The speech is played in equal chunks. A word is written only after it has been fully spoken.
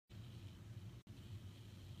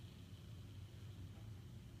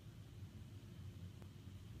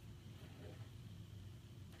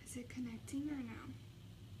it connecting or no?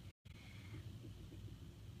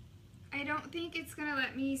 I don't think it's gonna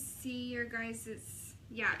let me see your guys's,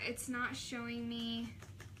 yeah, it's not showing me.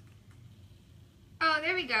 Oh,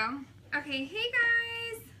 there we go. Okay, hey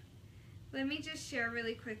guys. Let me just share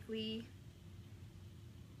really quickly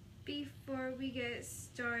before we get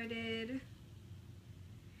started.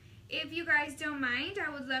 If you guys don't mind, I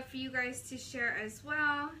would love for you guys to share as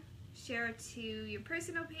well. Share to your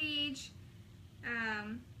personal page,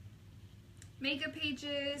 makeup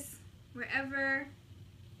pages, wherever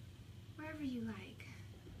you like.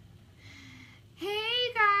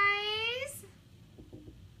 Hey guys!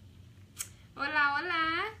 Hola,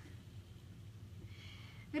 hola.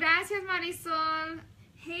 Gracias, Marisol.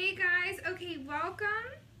 Hey guys, okay, welcome.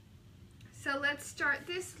 So let's start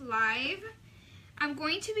this live. I'm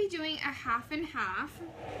going to be doing a half and half.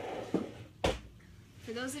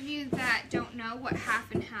 For those of you that don't know what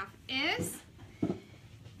half and half is,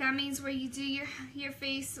 that means where you do your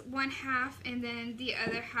face one half and then the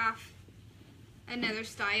other half another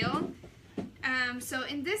style. So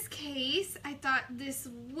in this case, I thought this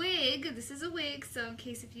is a wig, so in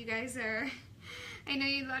case if you guys are, I know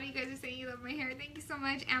a lot of you guys are saying you love my hair, thank you so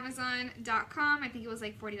much, Amazon.com, I think it was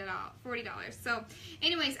like $40. So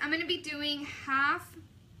anyways, I'm going to be doing half,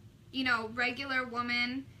 you know, regular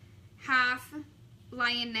woman, half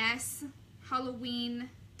lioness, Halloween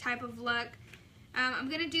type of look. I'm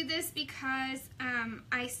going to do this because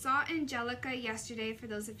I saw Angelica yesterday, for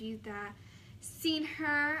those of you that seen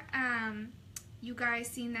her, you guys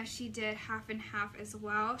seen that she did half and half as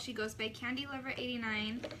well. She goes by Candy Lover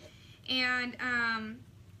 89, and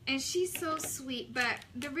she's so sweet. But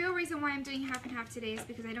the real reason why I'm doing half and half today is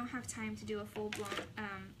because I don't have time to do a full-blown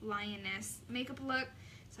lioness makeup look,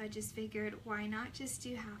 so I just figured why not just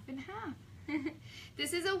do half and half.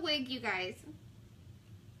 This is a wig, you guys.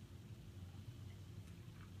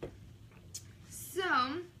 So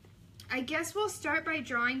I guess we'll start by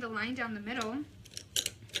drawing the line down the middle.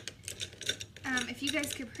 If you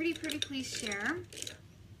guys could pretty please share.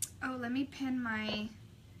 Oh, let me pin my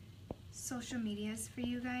social medias for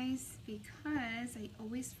you guys because I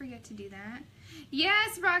always forget to do that.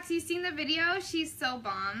 Yes, Roxy, you seen the video? She's so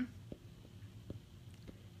bomb.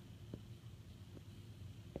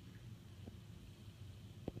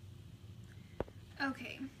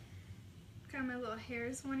 Okay. Got my little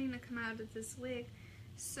hairs wanting to come out of this wig.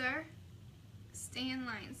 Sir, stay in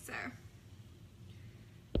line, sir.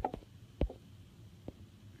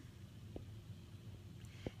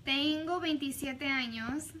 Tengo 27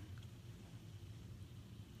 años.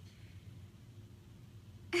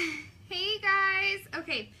 Hey guys!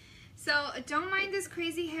 Okay, so don't mind this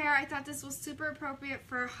crazy hair. I thought this was super appropriate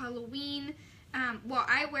for Halloween. Well,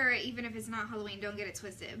 I wear it even if it's not Halloween, don't get it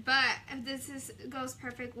twisted. But this goes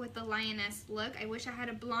perfect with the lioness look. I wish I had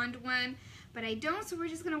a blonde one, but I don't, so we're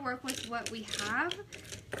just going to work with what we have.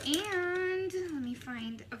 And let me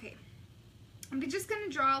find, okay. I'm just going to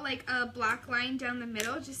draw like a black line down the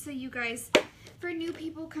middle just so you guys, for new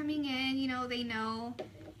people coming in, you know, they know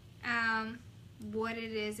what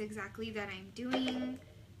it is exactly that I'm doing.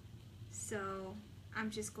 So I'm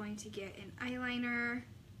just going to get an eyeliner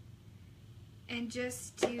and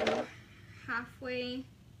just do halfway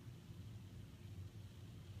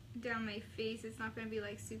down my face. It's not going to be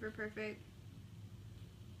like super perfect.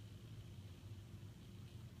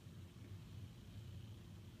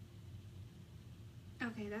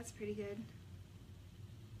 Okay, that's pretty good.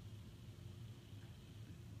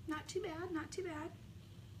 Not too bad, not too bad.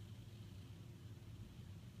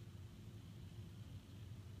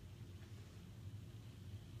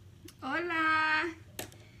 Hola.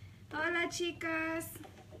 Hola chicas,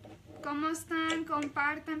 ¿cómo están?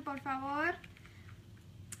 Compartan por favor.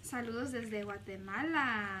 Saludos desde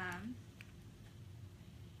Guatemala.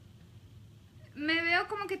 Me veo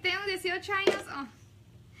como que tengo 18 años. Oh,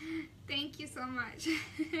 thank you so much.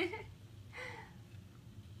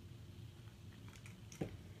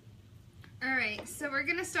 Alright, so we're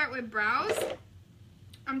going to start with brows.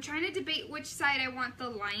 I'm trying to debate which side I want the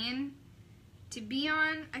lion to be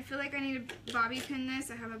on. I feel like I need to bobby pin this.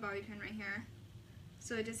 I have a bobby pin right here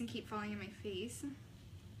so it doesn't keep falling in my face.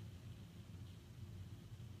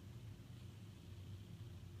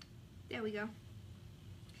 There we go.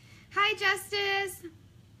 Hi Justice.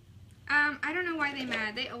 I don't know why they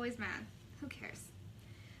mad. They always mad. Who cares?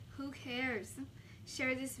 Who cares?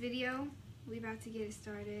 Share this video. We about to get it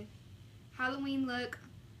started. Halloween look.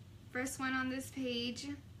 First one on this page.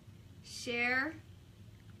 Share.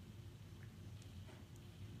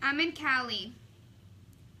 I'm in Cali.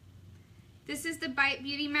 This is the Bite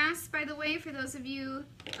Beauty Mask, by the way, for those of you,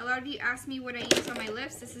 a lot of you asked me what I use on my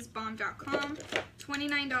lips. This is bomb.com,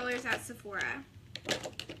 $29 at Sephora.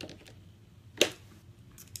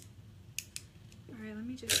 Alright, let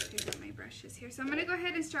me just pick up my brushes here. So I'm going to go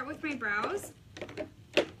ahead and start with my brows.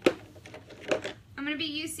 I'm going to be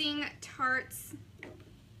using Tarte's,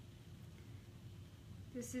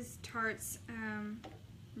 this is Tarte's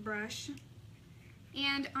brush,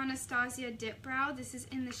 and Anastasia Dip Brow. This is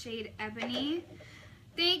in the shade Ebony.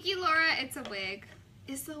 Thank you, Laura. It's a wig.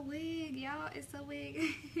 It's a wig, y'all. It's a wig.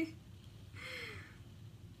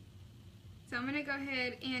 So I'm going to go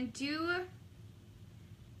ahead and do,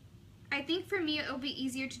 I think for me it'll be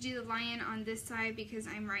easier to do the lion on this side because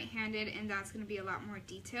I'm right-handed and that's going to be a lot more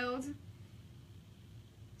detailed.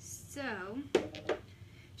 So,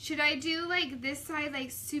 should I do like this side like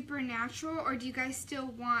super natural, or do you guys still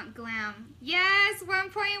want glam? Yes,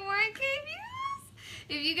 1.1K views!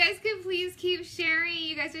 If you guys could please keep sharing,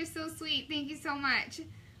 you guys are so sweet. Thank you so much.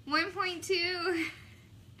 1.2.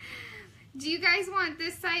 Do you guys want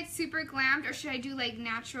this side super glammed, or should I do like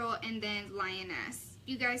natural and then lioness?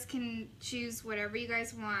 You guys can choose whatever you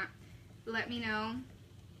guys want. Let me know.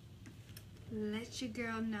 Let your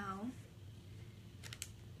girl know.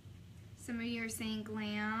 Some of you are saying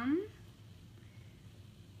glam.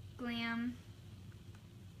 Glam.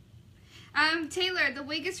 Taylor, the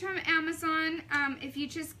wig is from Amazon. If you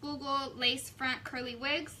just Google lace front curly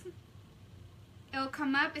wigs, it'll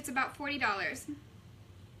come up. It's about $40.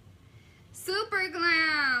 Super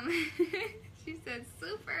glam. She said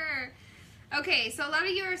super. Okay, so a lot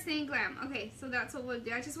of you are saying glam. Okay, so that's what we'll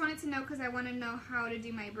do. I just wanted to know because I want to know how to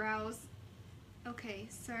do my brows. Okay,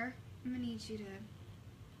 sir, I'm going to need you to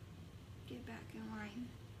get back in line.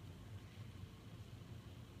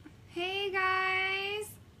 Hey, guys.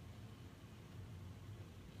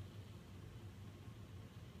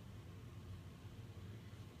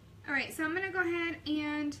 Alright, so I'm going to go ahead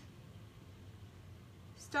and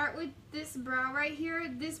start with this brow right here.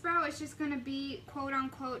 This brow is just going to be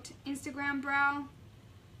quote-unquote Instagram brow.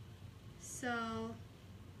 So,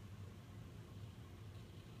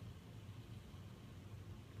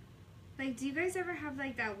 like, do you guys ever have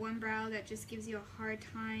like that one brow that just gives you a hard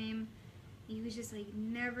time? You just like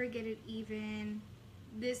never get it even.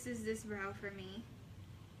 This is this brow for me.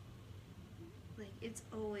 Like, it's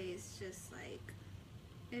always just like,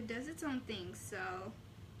 it does its own thing, so.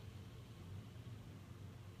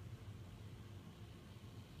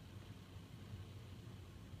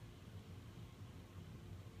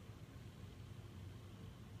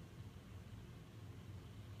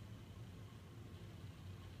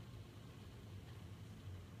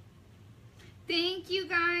 Thank you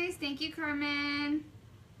guys. Thank you, Carmen.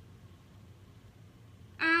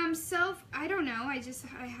 So I don't know. I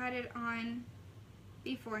had it on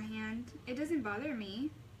beforehand. It doesn't bother me.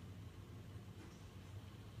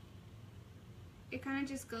 It kind of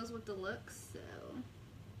just goes with the look, so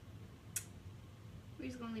we're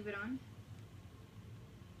just gonna leave it on.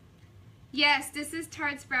 Yes, this is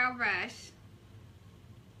Tarte's brow brush.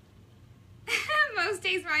 Most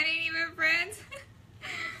days mine ain't even friends.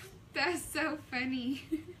 That's so funny.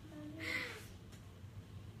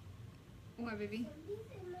 What, baby?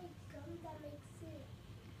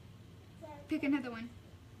 Pick another one.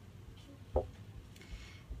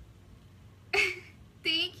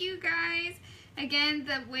 Thank you, guys. Again,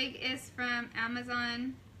 the wig is from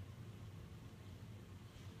Amazon.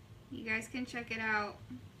 You guys can check it out.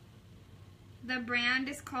 The brand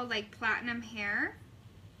is called like Platinum Hair.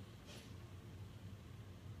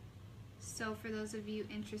 So for those of you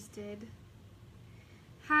interested.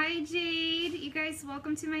 Hi Jade, you guys,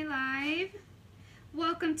 welcome to my live.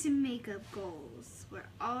 Welcome to Makeup Goals, where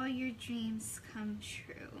all your dreams come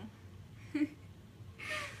true.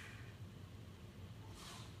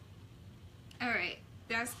 Alright,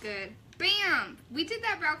 that's good. Bam! We did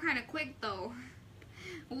that brow kind of quick though.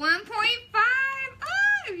 1.5!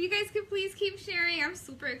 Oh, if you guys could please keep sharing, I'm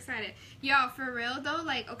super excited. Y'all, for real though,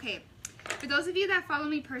 like, okay, for those of you that follow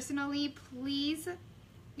me personally, please,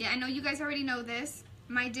 yeah, I know you guys already know this.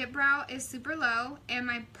 My dip brow is super low, and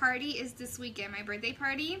my party is this weekend, my birthday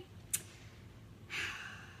party.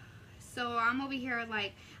 So I'm over here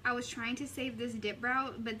like, I was trying to save this dip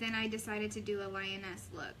brow, but then I decided to do a lioness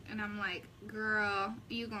look. And I'm like, girl,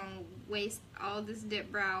 you gonna waste all this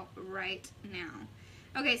dip brow right now.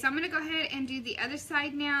 Okay, so I'm gonna go ahead and do the other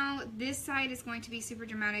side now. This side is going to be super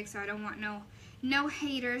dramatic, so I don't want no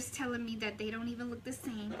haters telling me that they don't even look the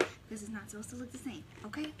same, because it's not supposed to look the same,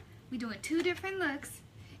 okay? We're doing 2 different looks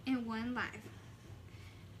in one live.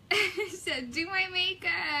 So do my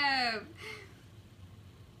makeup.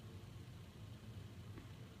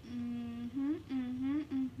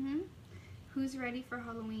 ready for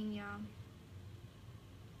Halloween, y'all.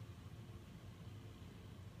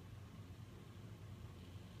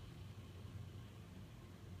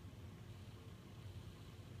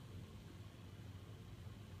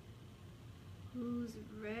 Who's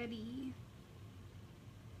ready?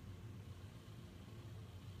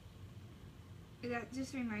 That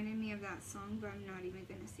just reminded me of that song, but I'm not even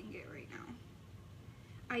gonna sing it right now.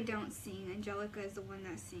 I don't sing. Angelica is the one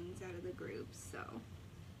that sings out of the group, so.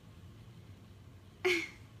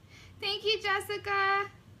 Thank you, Jessica.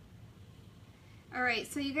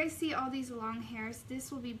 Alright, so you guys see all these long hairs.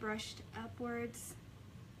 This will be brushed upwards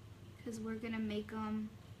because we're gonna make them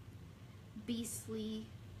beastly.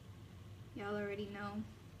 Y'all already know.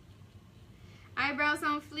 Eyebrows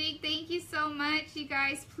on fleek. Thank you so much, you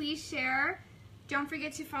guys. Please share. Don't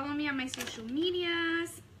forget to follow me on my social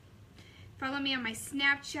medias. Follow me on my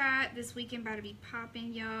Snapchat. This weekend about to be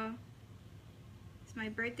popping, y'all. It's my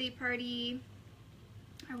birthday party.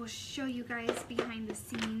 I will show you guys behind the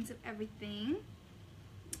scenes of everything.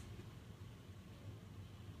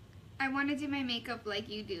 I want to do my makeup like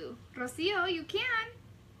you do. Rocio, you can.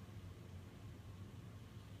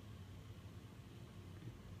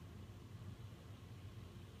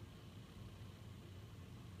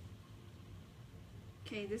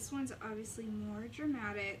 Okay, this one's obviously more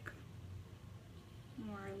dramatic,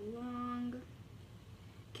 more long.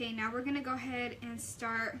 Okay, now we're gonna go ahead and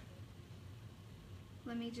start.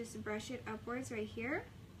 Let me just brush it upwards right here.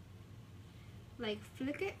 Like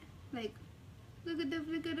flick it, like look at the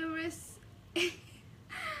flick of the wrist.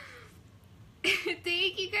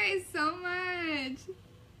 Thank you guys so much.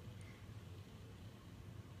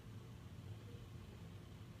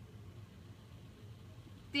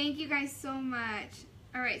 Thank you guys so much.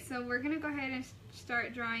 Alright, so we're going to go ahead and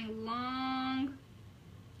start drawing long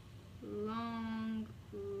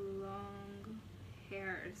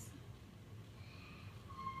hairs.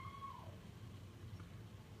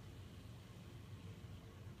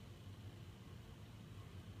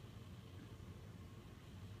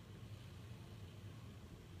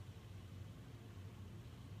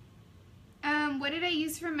 What did I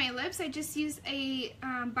use for my lips? I just used a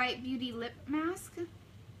Bite Beauty lip mask.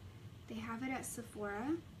 They have it at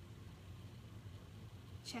Sephora.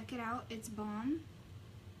 Check it out, it's bomb.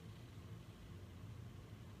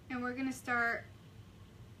 And we're gonna start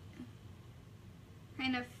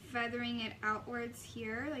kind of feathering it outwards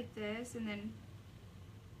here like this, and then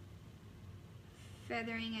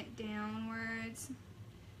feathering it downwards.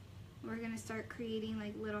 We're gonna start creating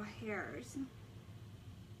like little hairs.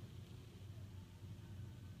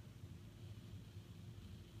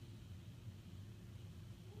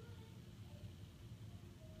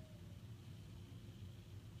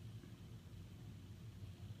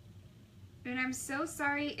 And I'm so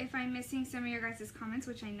sorry if I'm missing some of your guys' comments,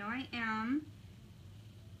 which I know I am.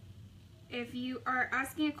 If you are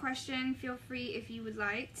asking a question, feel free, if you would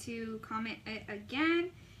like, to comment it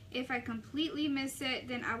again. If I completely miss it,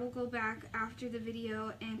 then I will go back after the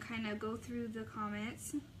video and kind of go through the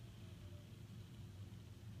comments.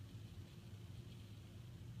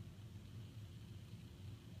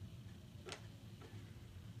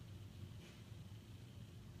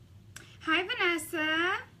 Hi,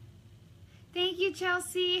 Vanessa. Thank you,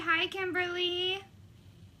 Chelsea. Hi, Kimberly.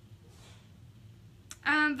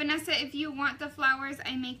 Vanessa, if you want the flowers,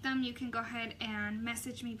 I make them. You can go ahead and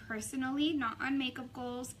message me personally, not on Makeup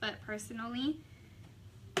Goals, but personally.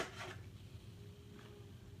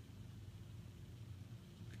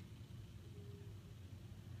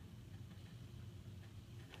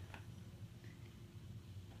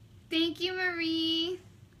 Thank you, Marie.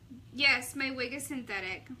 Yes, my wig is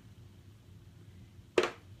synthetic.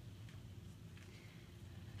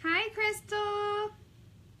 Hi, Crystal.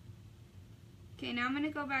 Okay, now I'm going to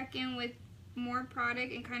go back in with more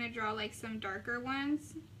product and kind of draw like some darker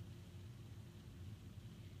ones.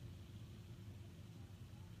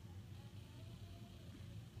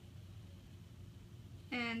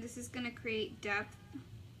 And this is going to create depth,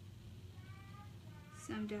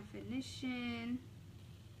 some definition.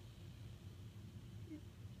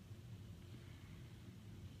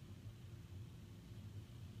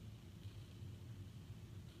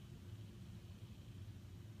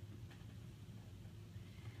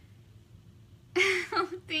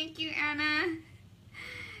 Thank you, Anna.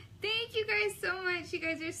 Thank you guys so much. You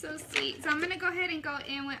guys are so sweet. So I'm going to go ahead and go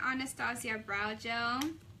in with Anastasia Brow Gel.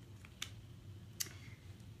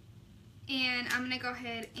 And I'm going to go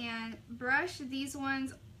ahead and brush these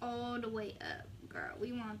ones all the way up. Girl,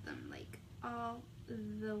 we want them like all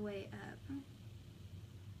the way up.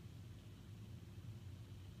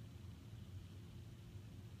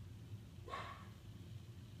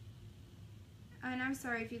 And I'm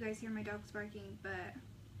sorry if you guys hear my dogs barking, but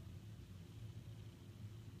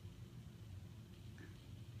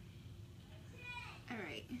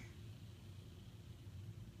alright.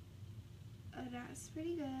 Oh, that's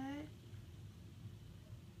pretty good.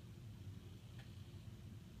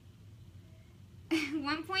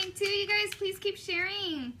 $1.2, you guys, please keep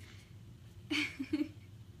sharing.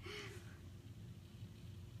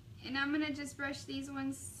 And I'm gonna just brush these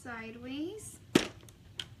ones sideways.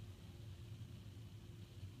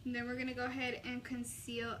 And then we're gonna go ahead and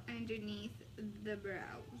conceal underneath the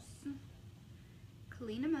brows.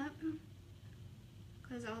 Clean them up.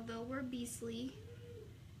 Because although we're beastly,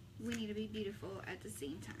 we need to be beautiful at the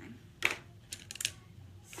same time.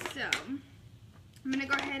 So, I'm gonna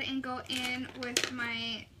go ahead and go in with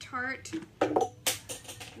my Tarte,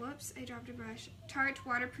 whoops, I dropped a brush, Tarte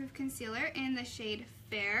Waterproof Concealer in the shade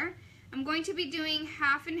Fair. I'm going to be doing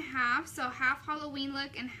half and half, so half Halloween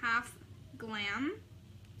look and half glam.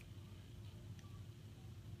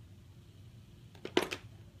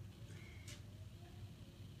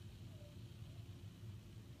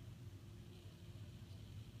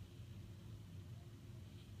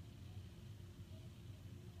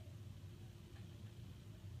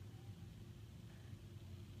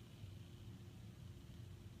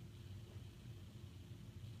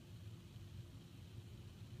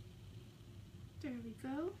 There we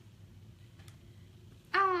go.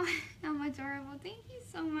 Oh, I'm adorable. Thank you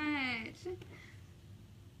so much.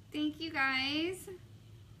 Thank you, guys.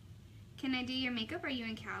 Can I do your makeup? Are you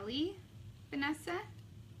in Cali, Vanessa?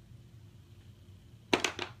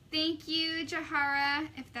 Thank you, Jahara.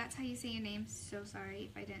 If that's how you say your name, so sorry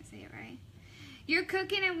if I didn't say it right. You're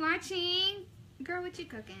cooking and watching. Girl, what you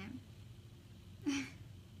cooking?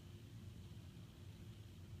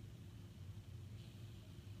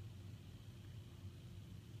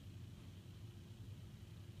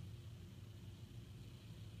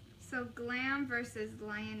 So glam versus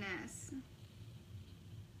lioness.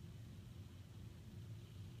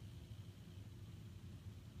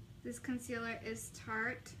 This concealer is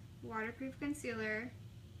Tarte Waterproof Concealer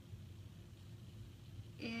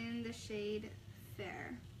in the shade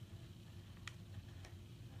Fair.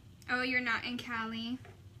 Oh, you're not in Cali.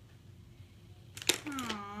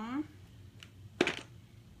 Aww.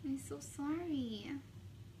 I'm so sorry. I'm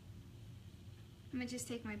gonna just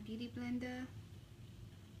take my beauty blender.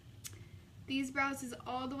 These brows is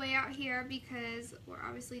all the way out here because we're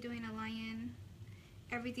obviously doing a lion.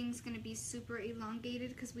 Everything's going to be super elongated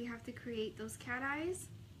because we have to create those cat eyes.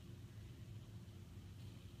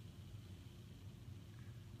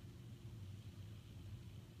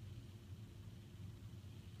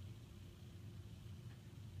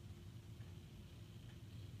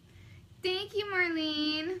 Thank you,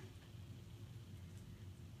 Marlene.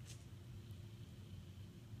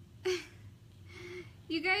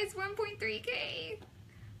 You guys, 1.3K.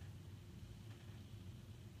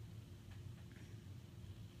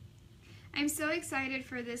 I'm so excited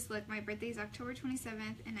for this look. My birthday is October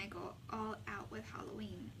 27th and I go all out with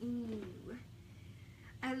Halloween. Ooh.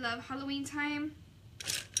 I love Halloween time.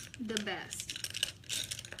 The best.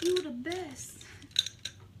 Ooh, the best.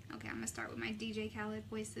 Okay, I'm gonna start with my DJ Khaled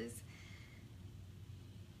voices.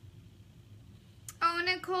 Oh,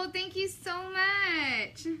 Nicole, thank you so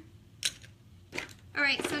much.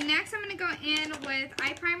 Alright, so next I'm going to go in with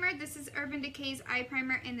eye primer. This is Urban Decay's eye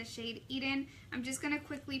primer in the shade Eden. I'm just going to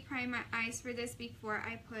quickly prime my eyes for this before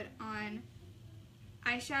I put on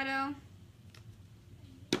eyeshadow.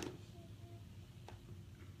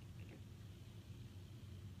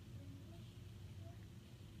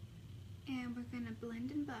 And we're going to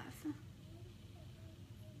blend and buff.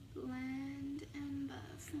 Blend and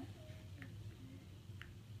buff.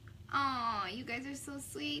 Oh, you guys are so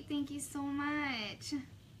sweet. Thank you so much.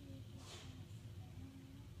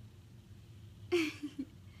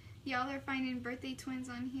 Y'all are finding birthday twins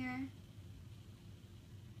on here.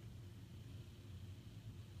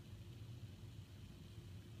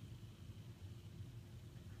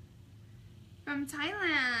 From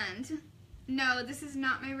Thailand. No, this is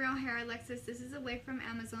not my real hair, Alexis. This is a wig from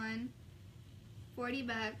Amazon. 40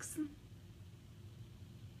 bucks.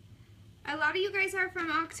 A lot of you guys are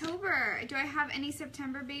from October. Do I have any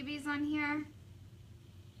September babies on here?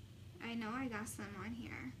 I know I got some on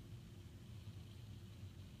here.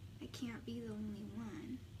 I can't be the only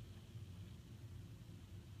one.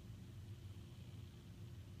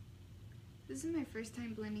 This is my first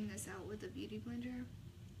time blending this out with a beauty blender.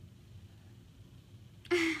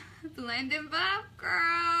 Blend and buff,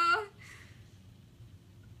 girl.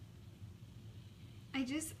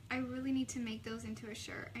 I really need to make those into a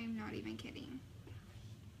shirt. I'm not even kidding.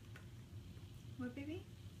 What, baby?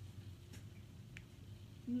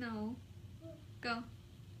 No. Go.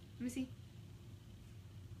 Let me see.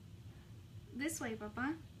 This way,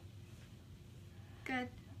 Papa. Good.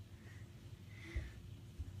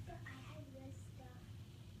 But I had this stuff.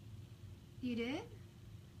 You did?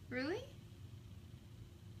 Really?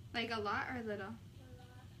 Like a lot or a little? A lot.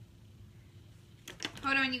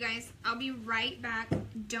 Hold on, you guys. I'll be right back.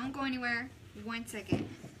 Don't go anywhere. 1 second.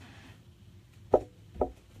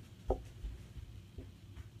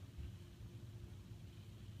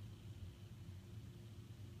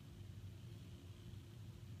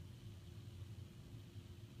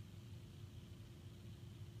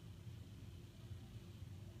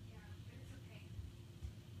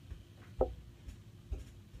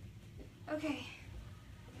 Okay.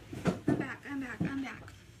 I'm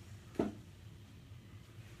back.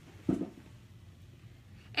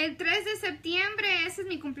 El 3 de septiembre, ese es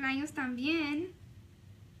mi cumpleaños también.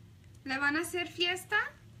 ¿Le van a hacer fiesta?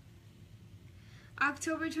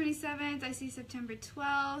 October 27th, I see September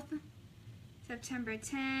 12th, September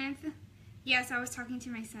 10th. Yes, I was talking to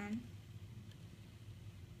my son.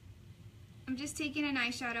 I'm just taking an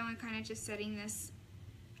eyeshadow and kind of just setting this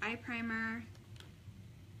eye primer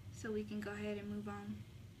so we can go ahead and move on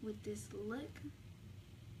with this look.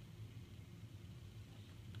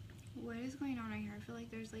 What is going on right here? I feel like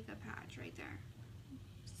there's like a patch right there.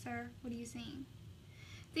 Sir, what are you saying?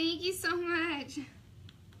 Thank you so much.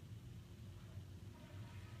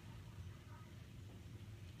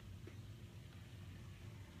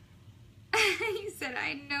 He said,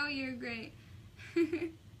 I know you're great.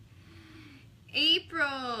 April.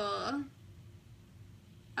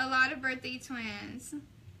 A lot of birthday twins.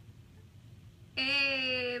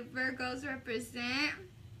 Hey, Virgos represent.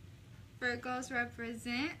 Virgos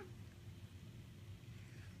represent.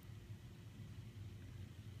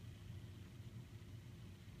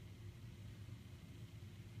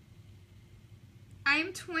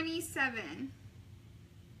 I'm 27.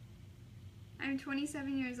 I'm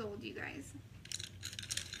 27 years old, you guys.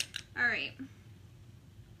 All right.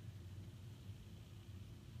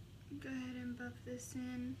 Go ahead and buff this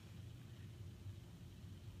in.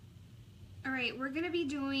 All right, we're gonna be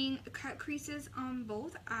doing cut creases on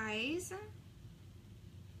both eyes.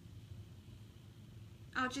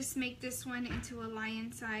 I'll just make this one into a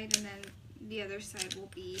lion side and then the other side will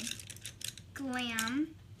be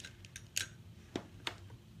glam.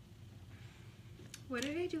 What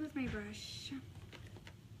did I do with my brush?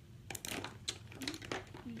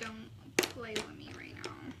 Don't play with me right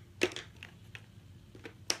now.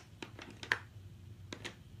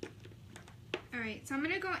 Alright, so I'm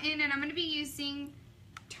going to go in and I'm going to be using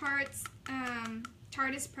Tarte's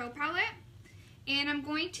Pro palette. And I'm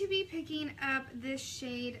going to be picking up this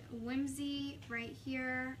shade Whimsy right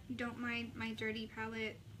here. Don't mind my dirty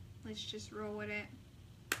palette. Let's just roll with it.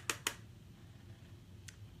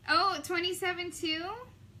 Oh, 27 too?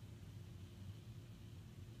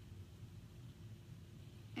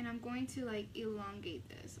 And I'm going to like elongate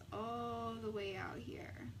this all the way out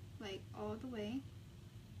here. Like all the way.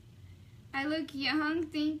 I look young,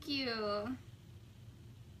 thank you.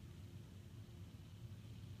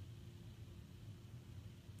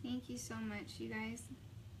 Thank you so much, you guys.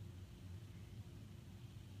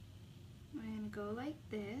 I'm gonna go like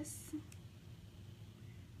this.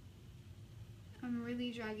 I'm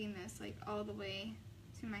really dragging this like all the way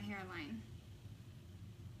to my hairline.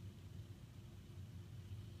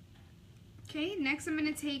 Okay, next I'm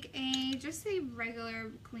gonna take just a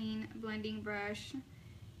regular clean blending brush.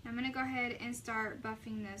 I'm gonna go ahead and start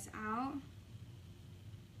buffing this out.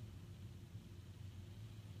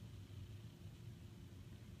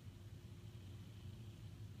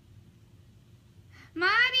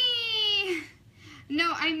 Mari!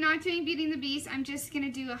 No, I'm not doing Beauty and the Beast. I'm just going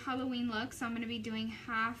to do a Halloween look. So I'm going to be doing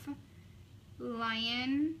half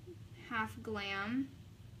lion, half glam.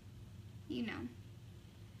 You know.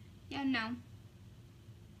 Yeah, no.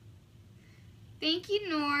 Thank you,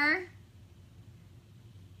 Noor.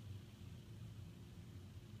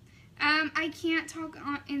 I can't talk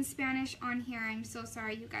in Spanish on here. I'm so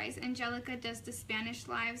sorry, you guys. Angelica does the Spanish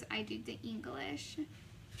lives. I do the English.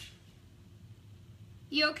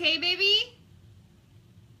 You okay, baby?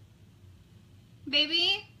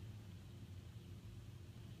 Baby?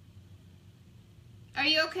 Are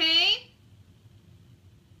you okay?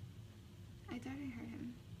 I thought I heard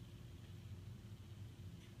him.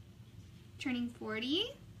 Turning 40.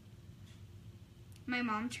 My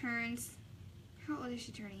mom turns, how old is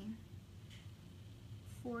she turning?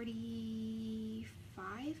 45,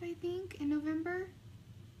 I think, in November.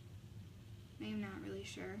 I'm not really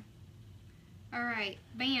sure. Alright,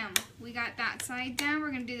 bam. We got that side down.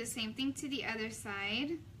 We're going to do the same thing to the other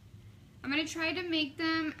side. I'm going to try to make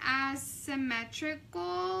them as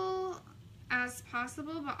symmetrical as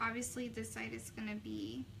possible, but obviously this side is going to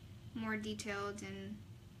be more detailed and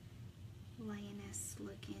lioness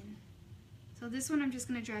looking. So this one I'm just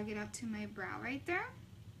going to drag it out to my brow right there.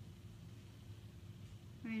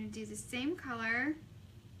 I'm going to do the same color.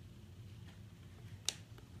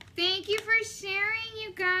 Thank you for sharing,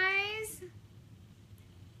 you guys.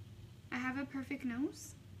 I have a perfect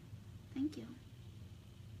nose. Thank you.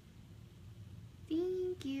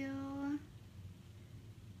 Thank you.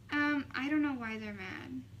 I don't know why they're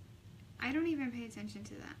mad. I don't even pay attention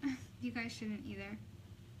to that. You guys shouldn't either.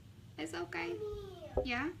 It's okay. Mommy,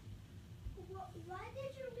 Yeah? why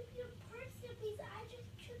did you leave your purse there? Because I just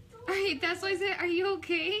tripped over. Hey, that's why I said, are you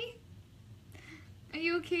okay? Are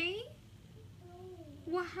you okay? No.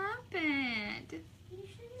 What happened? You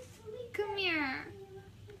shouldn't told me Come that here. you left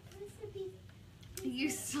your purse there because- You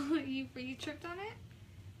saw you tripped on it?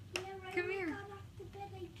 Yeah, right Come when here. I got off the bed,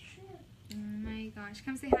 I tripped. Oh my gosh.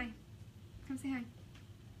 Come say hi. Come say hi.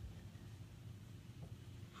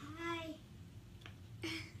 Hi.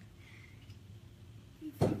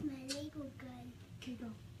 This is my Lego gun. Okay, go.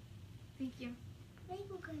 Thank you.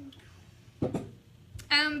 Lego gun.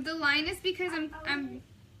 The line is because I'm I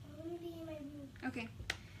wanna be in my room. okay.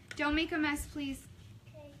 Don't make a mess, please.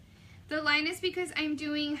 Okay. The line is because I'm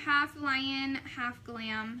doing half lion, half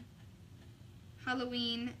glam.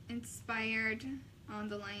 Halloween inspired on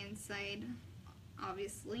the lion side.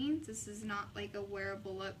 Obviously, this is not like a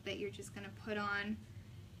wearable look that you're just gonna put on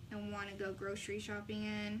and want to go grocery shopping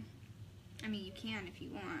in. I mean, you can if you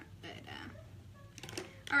want, but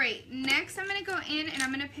alright, next I'm gonna go in and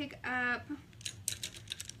I'm gonna pick up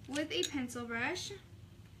with a pencil brush.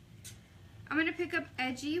 I'm gonna pick up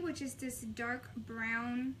Edgy, which is this dark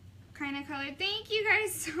brown kind of color. Thank you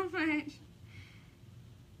guys so much.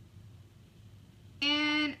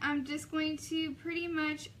 And I'm just going to pretty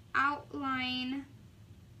much outline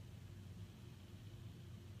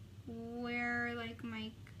where like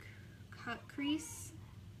my cut crease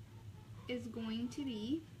is going to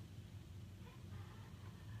be.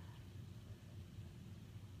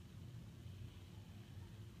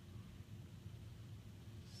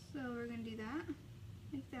 So we're going to do that,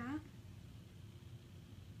 like that.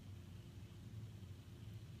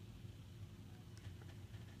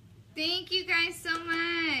 Thank you guys so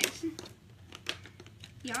much.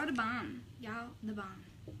 Y'all the bomb. Y'all the bomb.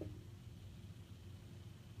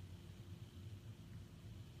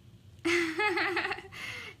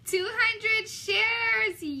 $200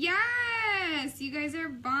 shares. Yes. You guys are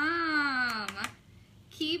bomb.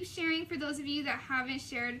 Keep sharing. For those of you that haven't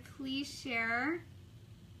shared, please share.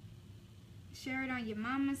 Share it on your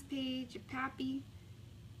mama's page, your pappy,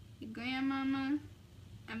 your grandmama.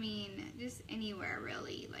 I mean, just anywhere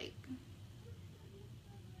really, like.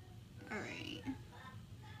 Alright.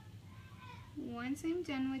 Once I'm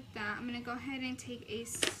done with that, I'm going to go ahead and take a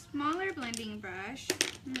smaller blending brush.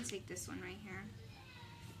 I'm going to take this one right here.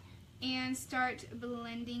 And start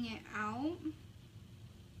blending it out.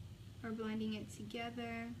 Or blending it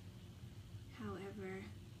together. However,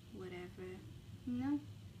 whatever. No.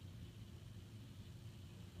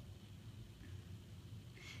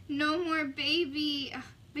 No more baby. Ugh,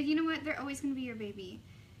 but you know what? They're always going to be your baby.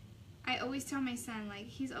 I always tell my son, like,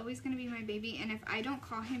 he's always going to be my baby. And if I don't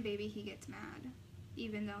call him baby, he gets mad.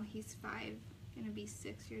 Even though he's 5, going to be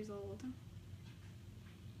 6 years old.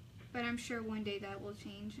 But I'm sure one day that will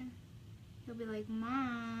change. He'll be like,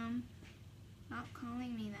 Mom, stop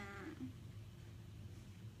calling me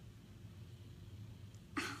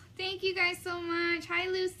that. Oh, thank you guys so much. Hi,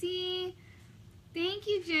 Lucy. Thank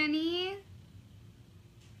you, Jenny.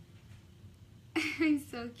 I'm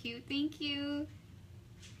so cute. Thank you.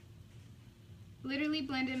 Literally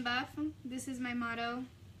blend and buff. This is my motto.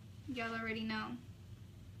 Y'all already know.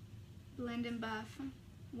 Blend and buff.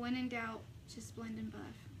 When in doubt, just blend and buff.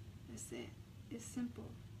 That's it. It's simple.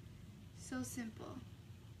 So simple.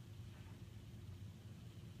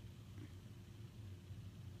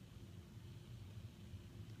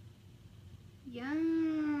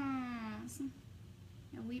 Yes.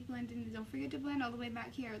 And we blend in. Don't forget to blend all the way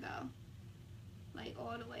back here though. Like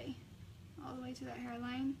all the way to that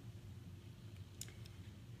hairline.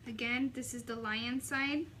 Again, this is the lion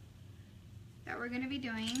side that we're going to be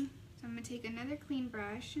doing. So I'm going to take another clean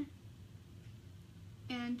brush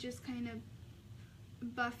and just kind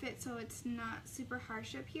of buff it so it's not super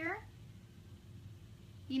harsh up here.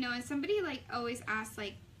 You know, and somebody like always asks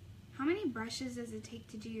like, how many brushes does it take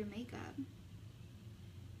to do your makeup?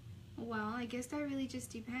 Well, I guess that really just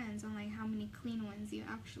depends on like how many clean ones you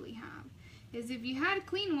actually have. Because if you had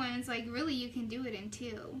clean ones, like really you can do it in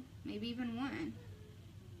 2, maybe even 1.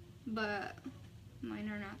 but mine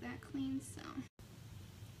are not that clean, so.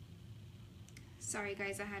 Sorry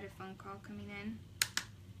guys, I had a phone call coming in.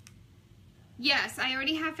 Yes, I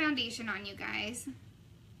already have foundation on, you guys.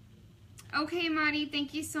 Okay, Madi,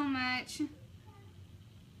 thank you so much.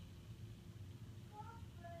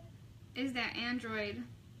 Is that Android?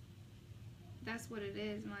 That's what it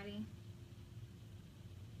is, Madi.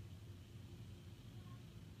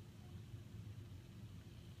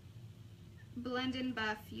 Blend and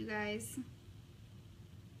buff, you guys.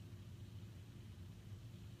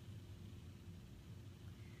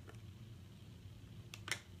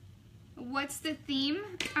 What's the theme?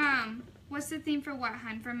 What's the theme for what,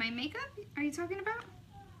 hun? For my makeup? Are you talking about?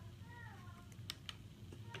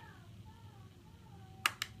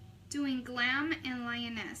 Doing glam and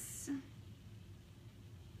lioness.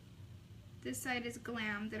 This side is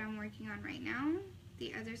glam that I'm working on right now.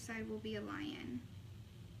 The other side will be a lion.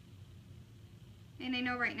 And I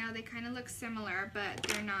know right now they kind of look similar, but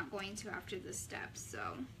they're not going to after the steps, so.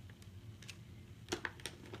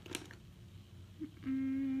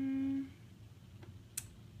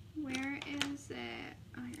 Where is it?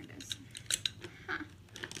 Oh, here it is. Huh.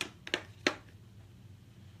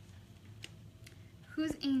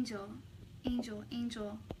 Who's Angel? Angel,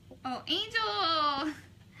 Angel. Oh, Angel!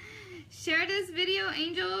 Share this video,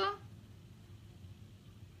 Angel.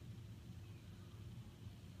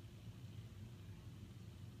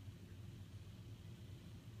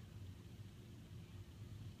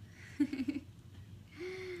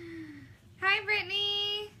 Hi,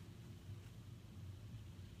 Brittany.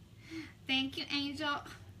 Thank you, Angel.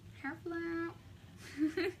 Careful out.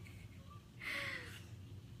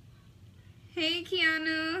 Hey,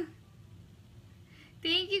 Keanu.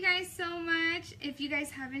 Thank you guys so much. If you guys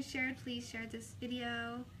haven't shared, please share this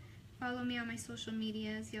video. Follow me on my social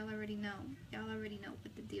medias. Y'all already know. Y'all already know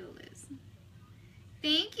what the deal is.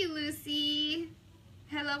 Thank you, Lucy.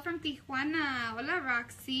 Hello from Tijuana. Hola,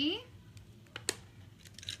 Roxy.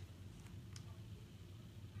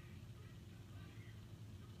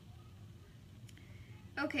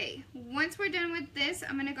 Okay, once we're done with this,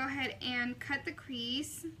 I'm gonna go ahead and cut the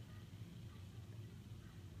crease.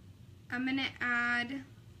 I'm gonna add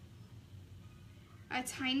a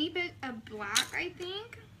tiny bit of black, I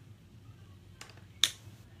think.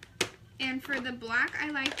 And for the black,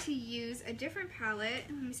 I like to use a different palette.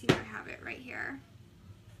 Let me see if I have it right here.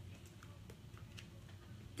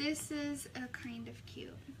 This is a kind of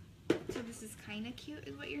cute. So this is kind of cute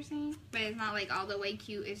is what you're saying? But it's not like all the way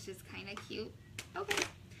cute, it's just kind of cute. Okay,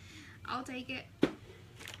 I'll take it.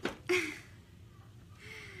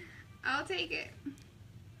 I'll take it.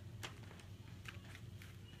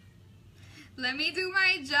 Let me do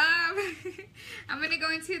my job. I'm going to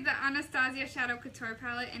go into the Anastasia Shadow Couture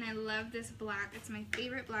palette, and I love this black. It's my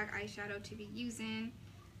favorite black eyeshadow to be using.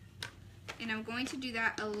 And I'm going to do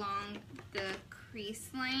that along the crease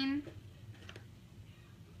line.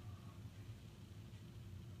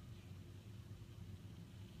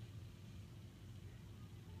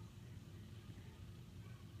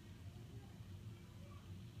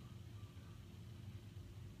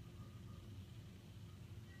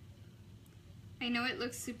 I know it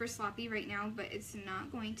looks super sloppy right now, but it's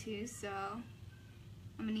not going to, so I'm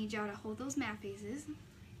gonna need y'all to hold those matte faces.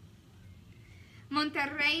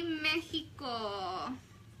 Monterrey, Mexico.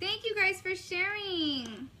 Thank you guys for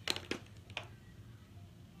sharing.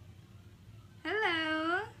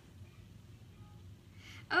 Hello.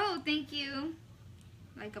 Oh, thank you.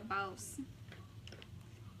 Like a boss.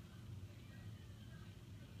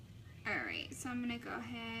 Alright, so I'm going to go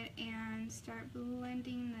ahead and start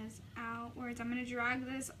blending this outwards. I'm going to drag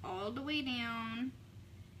this all the way down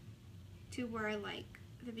to where like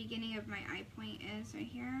the beginning of my eye point is right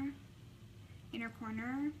here. Inner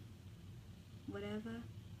corner. Whatever.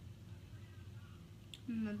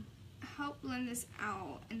 I'm going to help blend this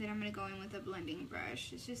out, and then I'm going to go in with a blending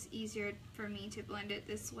brush. It's just easier for me to blend it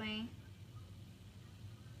this way.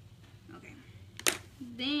 Okay.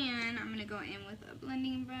 Then I'm going to go in with a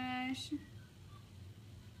blending brush.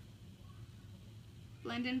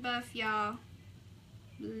 Blend and buff, y'all.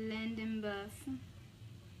 Blend and buff.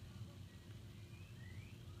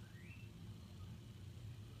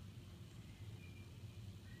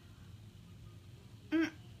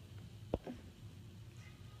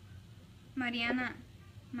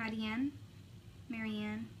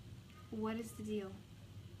 Marianne, what is the deal?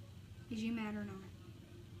 Is you mad or not?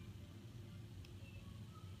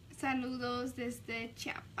 Saludos desde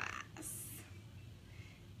Chiapas.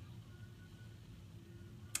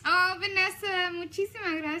 Oh, Vanessa,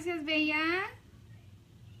 muchísimas gracias, Bella.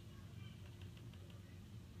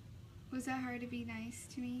 Was that hard to be nice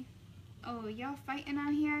to me? Oh, y'all fighting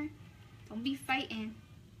out here? Don't be fighting.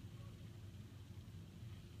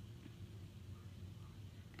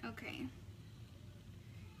 Okay.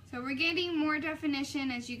 So we're getting more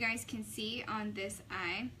definition, as you guys can see on this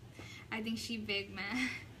eye. I think she big, man.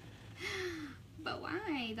 But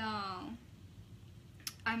why though?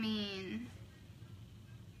 I mean,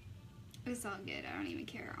 it's all good. I don't even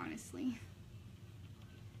care, honestly.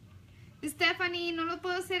 Stephanie, no lo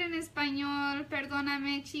puedo hacer en español.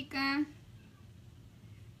 Perdóname, chica.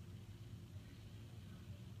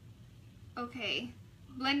 Okay.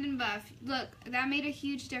 Blend and buff. Look, that made a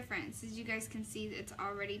huge difference. As you guys can see, it's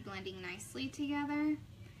already blending nicely together.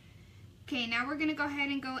 Okay, now we're going to go ahead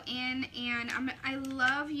and go in, and I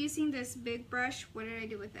love using this big brush. What did I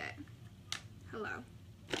do with it? Hello.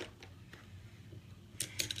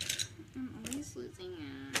 I'm always losing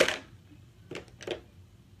it.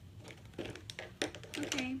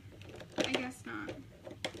 Okay, I guess not.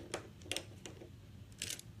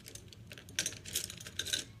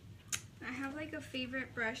 I have like a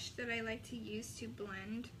favorite brush that I like to use to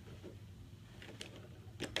blend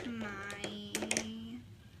my...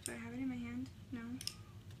 Do I have it in my hand? No.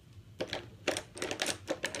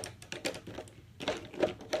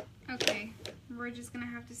 Okay, we're just gonna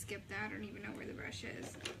have to skip that. I don't even know where the brush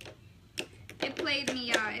is. It played me,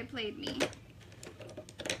 y'all. It played me.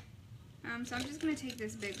 So I'm just gonna take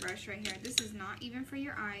this big brush right here. This is not even for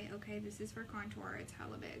your eye, okay? This is for contour. It's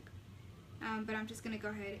hella big. But I'm just gonna go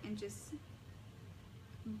ahead and just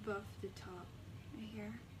buff the top right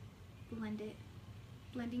here. Blend it.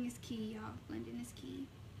 Blending is key, y'all. Blending is key.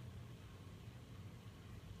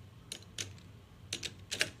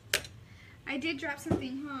 I did drop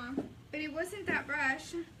something, huh? But it wasn't that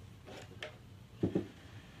brush.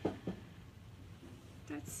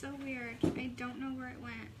 That's so weird. I don't know where it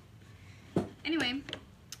went. Anyway,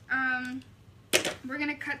 we're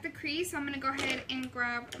gonna cut the crease. So I'm gonna go ahead and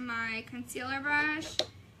grab my concealer brush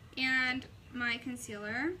and my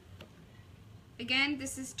concealer. Again,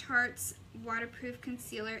 this is Tarte's waterproof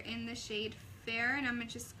concealer in the shade Fair, and I'm gonna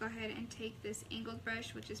just go ahead and take this angled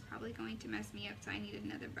brush, which is probably going to mess me up, so I need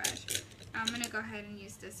another brush. I'm gonna go ahead and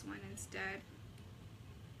use this one instead,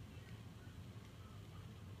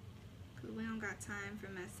 because we don't got time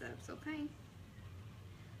for mess ups, okay?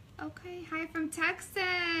 Okay, hi from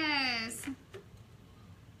Texas.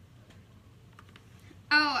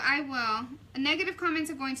 Oh, I will. Negative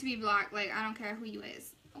comments are going to be blocked. Like, I don't care who you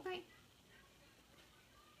is. Okay.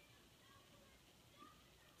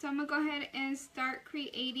 So I'm going to go ahead and start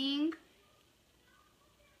creating.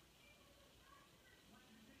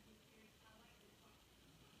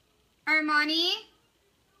 Armani?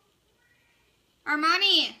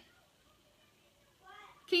 Armani?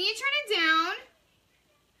 Can you turn it down?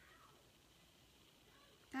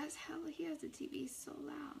 That's hella, he has the TV so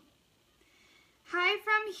loud. Hi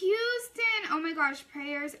from Houston. Oh my gosh,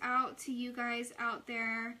 prayers out to you guys out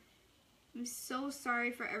there. I'm so sorry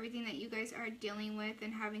for everything that you guys are dealing with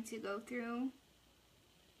and having to go through.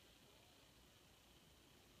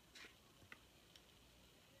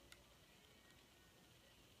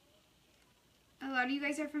 A lot of you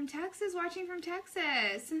guys are from Texas, watching from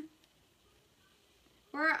Texas.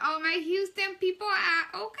 Where are all my Houston people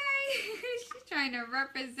at? Okay. She's trying to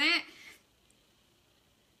represent.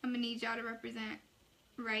 I'm going to need y'all to represent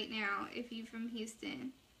right now if you're from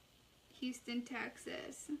Houston. Houston,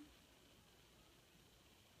 Texas.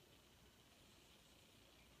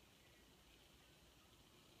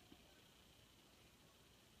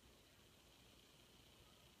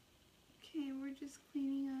 Okay, we're just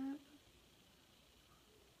cleaning up.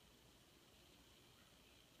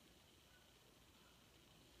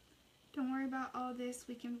 Don't worry about all this.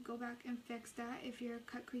 We can go back and fix that if your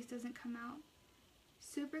cut crease doesn't come out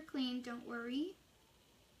super clean. Don't worry.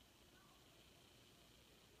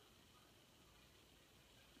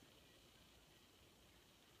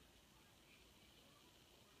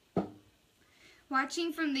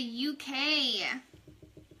 Watching from the UK.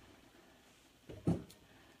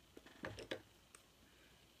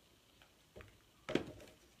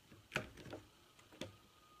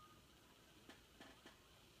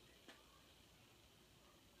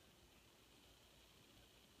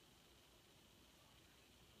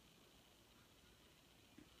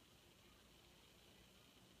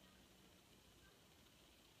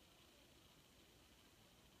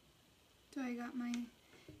 So I got my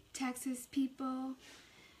Texas people.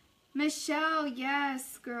 Michelle,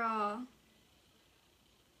 yes, girl.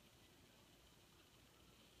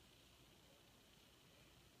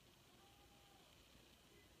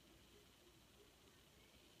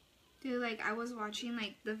 Dude, like, I was watching,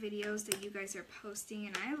 like, the videos that you guys are posting,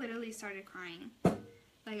 and I literally started crying.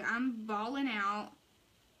 Like, I'm balling out.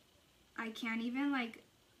 I can't even, like,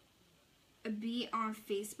 be on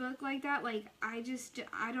Facebook like that. Like, I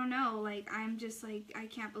don't know. Like, I'm just, like, I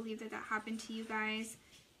can't believe that that happened to you guys.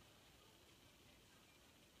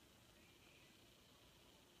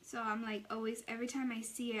 So I'm, like, always, every time I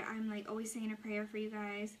see it, I'm, like, always saying a prayer for you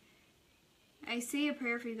guys. I say a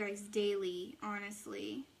prayer for you guys daily,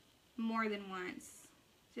 honestly. More than once.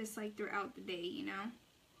 Just, like, throughout the day, you know?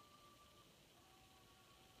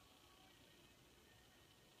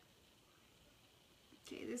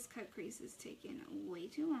 Okay, this cut crease is taking way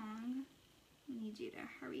too long. I need you to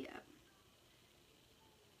hurry up.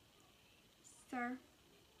 Sir.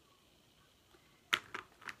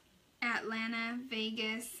 Atlanta,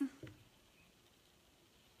 Vegas.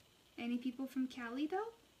 Any people from Cali,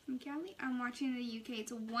 though? From Cali? I'm watching the UK.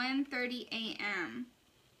 It's 1:30 a.m.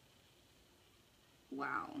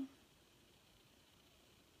 Wow.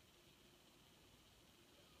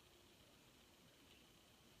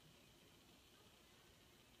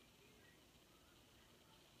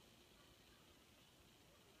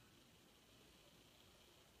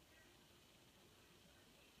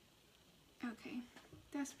 Okay,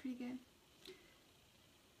 that's pretty good.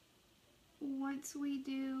 Once we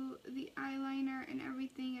do the eyeliner and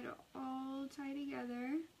everything, it'll all tie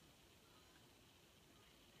together.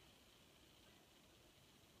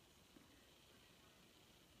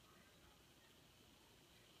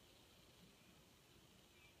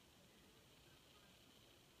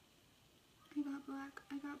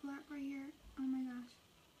 I got black right here. Oh my gosh.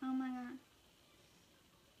 Oh my god.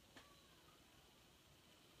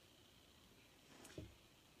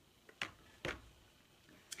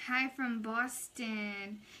 Hi from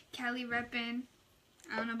Boston. Cali reppin'.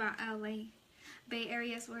 I don't know about LA. Bay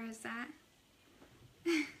Area's where is that?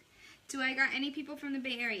 Do I got any people from the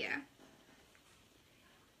Bay Area?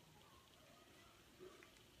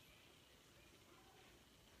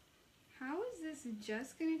 How is this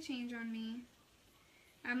just gonna change on me?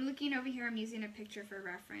 I'm looking over here. I'm using a picture for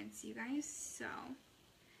reference, you guys. So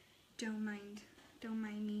don't mind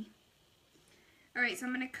me. All right, so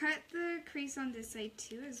I'm gonna cut the crease on this side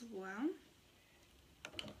too as well.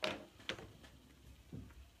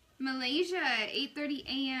 Malaysia at 8:30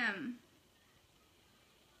 a.m.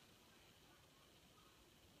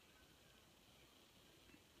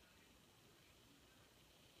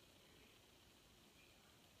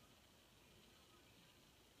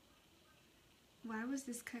 Why was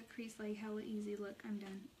this cut crease like hella easy? Look, I'm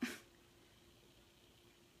done.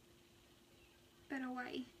 But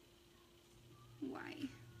why? Why?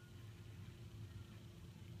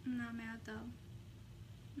 I'm not mad though.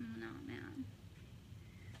 I'm not mad.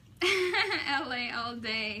 LA all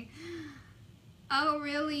day. Oh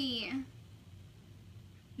really?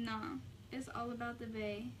 Nah, it's all about the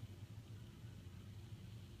Bay.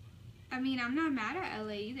 I mean, I'm not mad at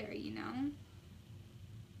LA either, you know?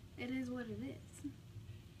 It is what it is.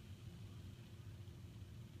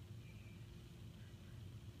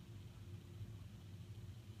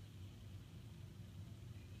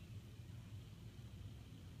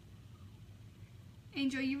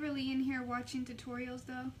 Angel, you really in here watching tutorials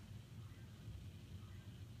though?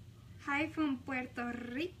 Hi from Puerto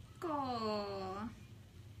Rico.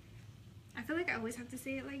 I feel like I always have to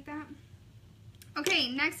say it like that. Okay,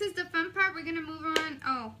 next is the fun part. We're gonna move on.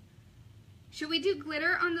 Oh, should we do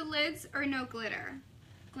glitter on the lids or no glitter?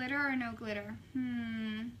 Glitter or no glitter?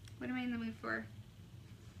 What am I in the mood for?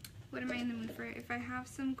 What am I in the mood for? If I have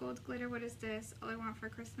some gold glitter, what is this? All I want for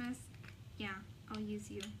Christmas? Yeah, I'll use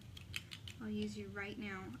you. I'll use you right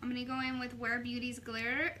now. I'm gonna go in with Wear Beauty's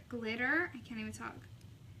glitter. I can't even talk.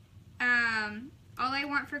 All I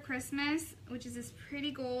Want for Christmas, which is this pretty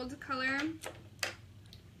gold color.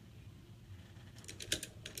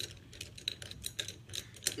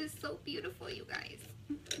 It's so beautiful, you guys.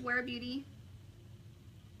 Wear Beauty.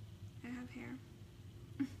 I have hair.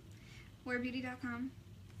 Wearbeauty.com.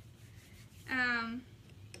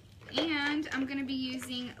 And I'm gonna be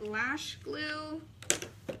using lash glue.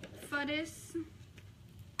 Fuddis.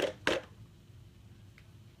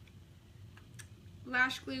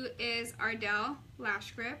 Lash glue is Ardell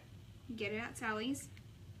Lash Grip. Get it at Sally's.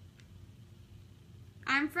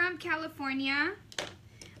 I'm from California.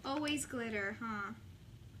 Always glitter, huh?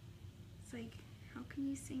 It's like, how can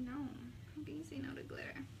you say no? How can you say no to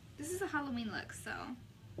glitter? This is a Halloween look, so.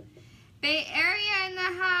 Bay Area in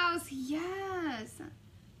the house. Yes.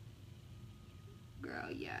 Girl,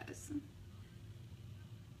 yes.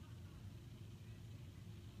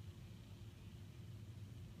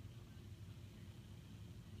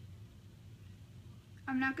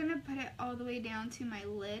 I'm not going to put it all the way down to my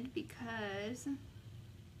lid because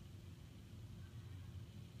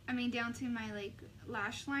down to my like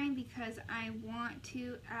lash line, because I want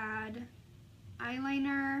to add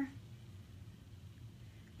eyeliner.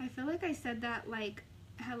 I feel like I said that like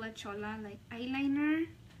hella chola, like eyeliner.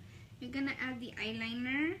 You're gonna add the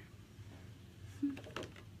eyeliner.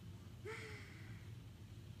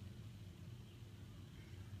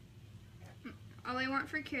 All I want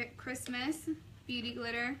for Christmas, beauty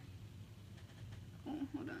glitter. Oh,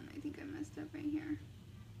 hold on, I think I messed up right here.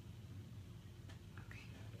 Okay.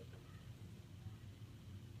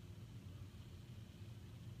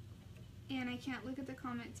 And I can't look at the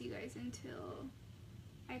comments, you guys, until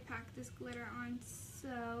I pack this glitter on,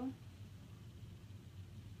 so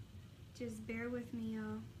just bear with me,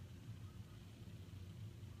 y'all.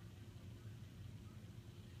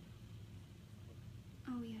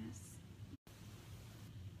 Oh, yes.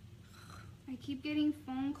 I keep getting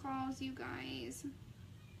phone calls, you guys.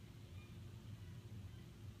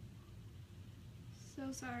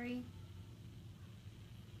 So sorry.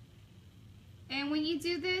 And when you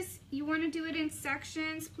do this, you want to do it in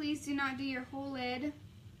sections. Please do not do your whole lid,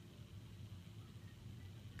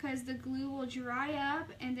 because the glue will dry up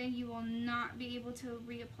and then you will not be able to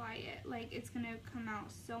reapply it. Like, it's going to come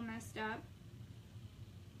out so messed up.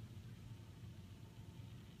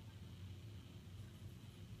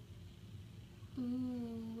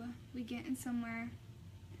 Ooh, we getting somewhere.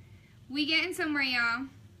 We getting somewhere, y'all.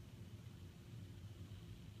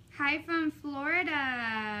 Hi from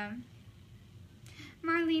Florida.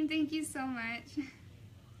 Marlene, thank you so much.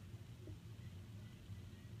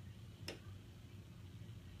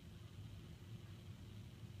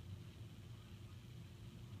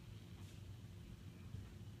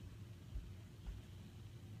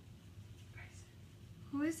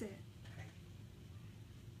 Who is it?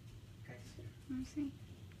 Let me see.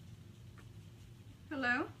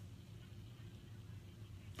 Hello?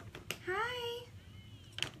 Hi.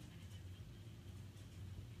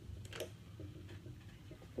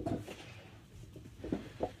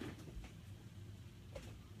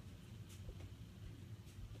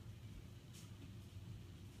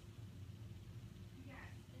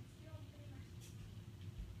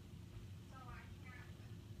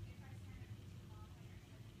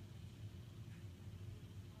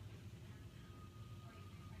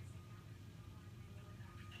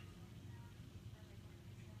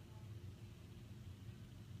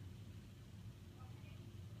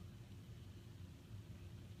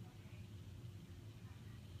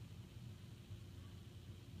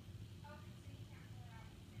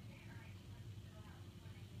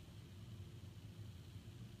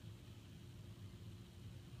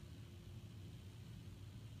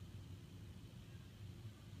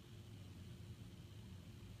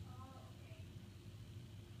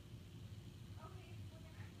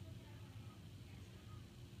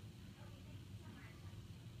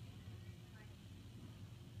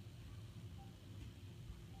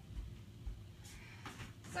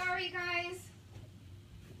 Sorry, guys.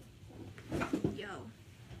 Yo,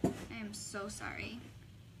 I am so sorry.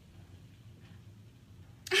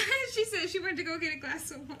 She said she went to go get a glass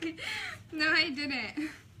of wine. No, I didn't.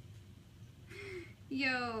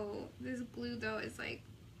 Yo, this glue though is like...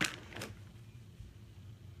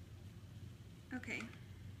 Okay.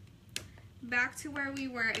 Back to where we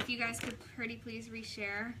were. If you guys could pretty please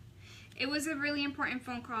reshare. It was a really important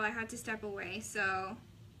phone call. I had to step away, so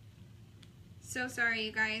sorry,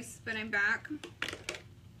 you guys, but I'm back.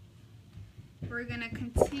 We're gonna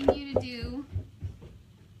continue to do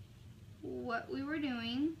what we were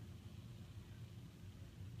doing.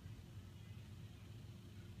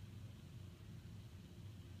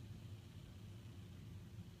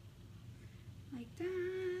 Like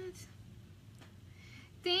that.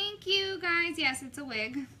 Thank you, guys. Yes, it's a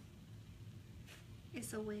wig.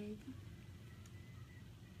 It's a wig.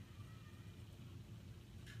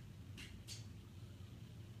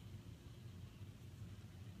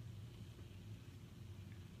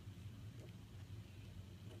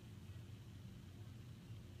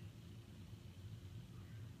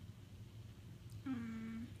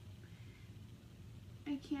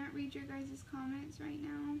 I can't read your guys' comments right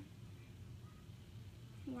now.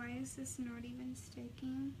 Why is this not even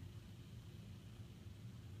sticking?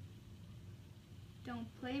 Don't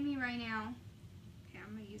play me right now. Okay,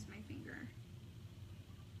 I'm gonna use my finger.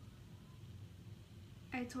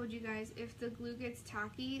 I told you guys, if the glue gets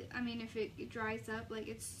tacky, if it dries up, like,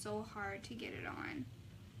 it's so hard to get it on.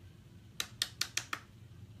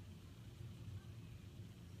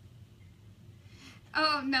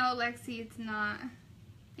 Oh, no, Lexi, it's not.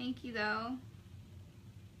 Thank you, though.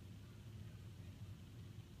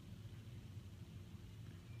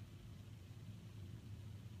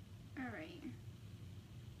 Alright.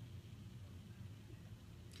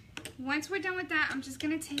 Once we're done with that, I'm just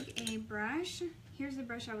gonna take a brush. Here's the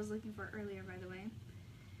brush I was looking for earlier, by the way.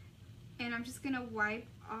 And I'm just gonna wipe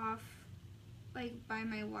off, like, by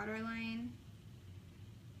my waterline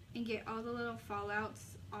and get all the little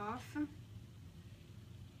fallouts off.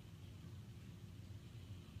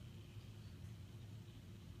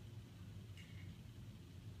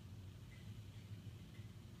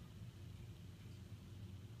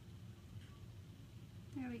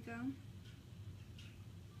 There we go.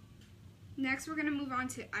 Next, we're gonna move on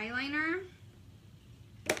to eyeliner.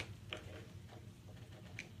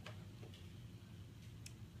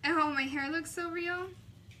 Oh, my hair looks so real.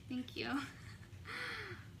 Thank you.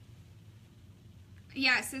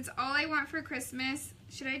 Yes, it's all I want for Christmas.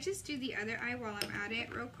 Should I just do the other eye while I'm at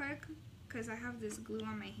it real quick? Because I have this glue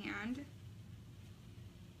on my hand.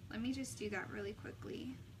 Let me just do that really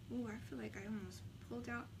quickly. Ooh, I feel like I almost pulled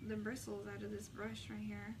out the bristles out of this brush right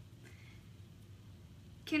here.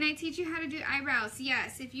 Can I teach you how to do eyebrows?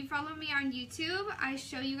 Yes, if you follow me on YouTube, I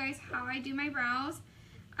show you guys how I do my brows.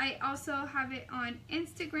 I also have it on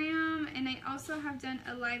Instagram, and I also have done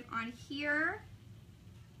a live on here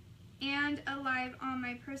and a live on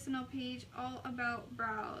my personal page all about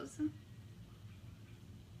brows.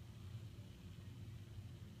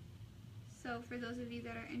 So for those of you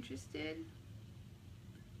that are interested,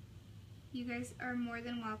 you guys are more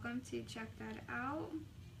than welcome to check that out.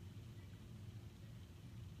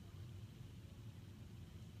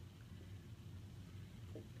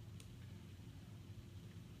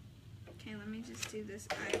 Okay, let me just do this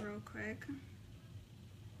eye real quick.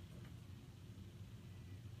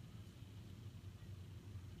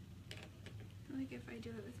 I feel like if I do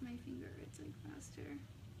it with my finger, it's like faster.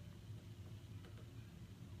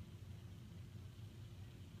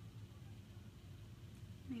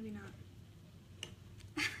 Maybe not.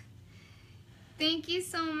 Thank you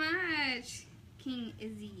so much, King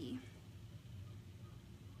Izzy.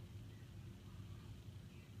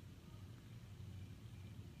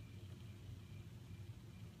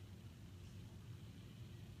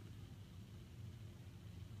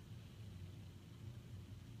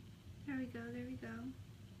 There we go, there we go.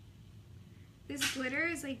 This glitter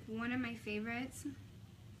is like one of my favorites.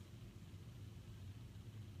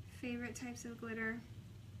 Favorite types of glitter.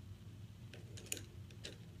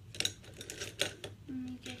 Let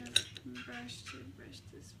me get a brush to brush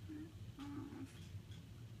this one off.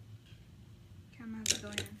 Okay, I'm gonna have to go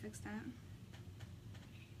in and fix that.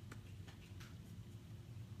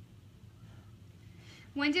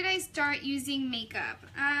 When did I start using makeup?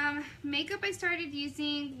 Makeup I started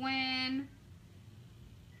using when,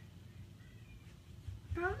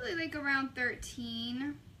 probably like around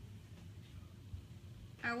 13.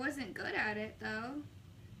 I wasn't good at it though.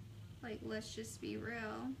 Like, let's just be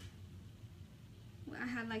real. I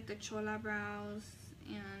had like the chola brows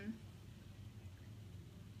and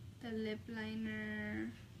the lip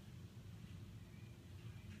liner.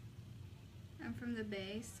 I'm from the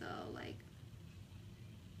Bay, so like,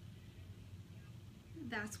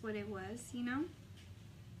 that's what it was, you know?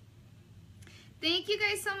 Thank you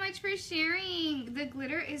guys so much for sharing. The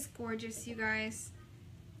glitter is gorgeous, you guys.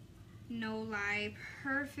 No lie.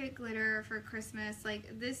 Perfect glitter for Christmas.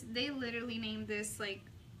 Like this, they literally named this like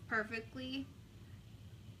perfectly.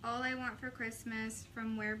 All I Want for Christmas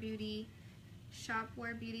from Wear Beauty.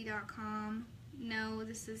 Shopwearbeauty.com. No,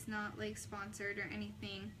 this is not like sponsored or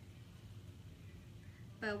anything.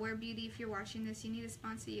 But Wear Beauty, if you're watching this, you need to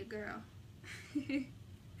sponsor your girl.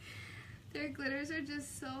 Their glitters are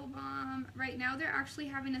just so bomb. Right now they're actually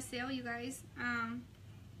having a sale, you guys.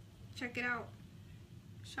 Check it out.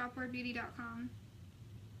 Shopwearbeauty.com.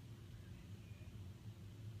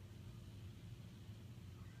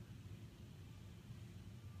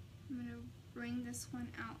 I'm gonna bring this one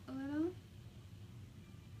out a little.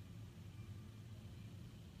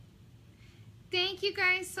 Thank you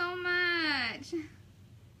guys so much.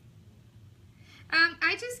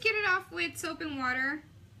 I just get it off with soap and water.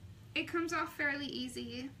 It comes off fairly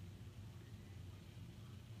easy.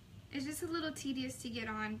 It's just a little tedious to get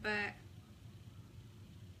on, but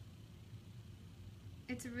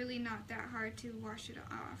it's really not that hard to wash it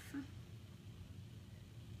off.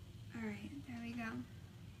 Alright, there we go.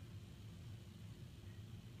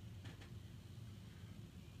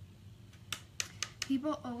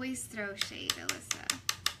 People always throw shade, Alyssa.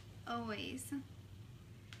 Always.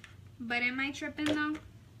 But am I tripping though?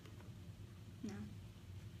 No.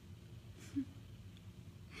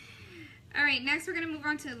 Alright, next we're going to move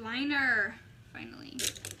on to liner. Finally.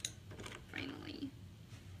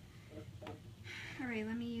 Alright,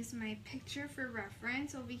 let me use my picture for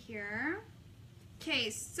reference over here. Okay,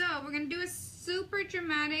 so we're going to do a super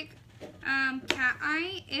dramatic Cat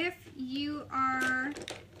eye, if you are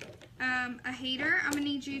a hater, I'm gonna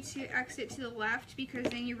need you to exit to the left because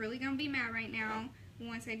then you're really gonna be mad right now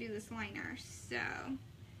once I do this liner. So,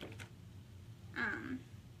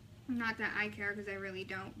 not that I care because I really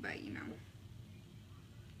don't, but you know.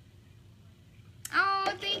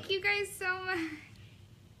 Oh, thank you guys so much.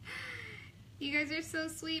 You guys are so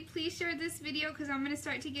sweet. Please share this video because I'm gonna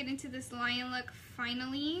start to get into this lion look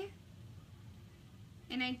finally.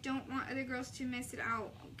 And I don't want other girls to miss it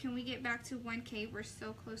out. Can we get back to 1K? We're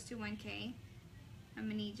so close to 1K. I'm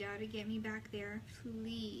gonna need y'all to get me back there,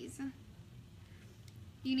 please.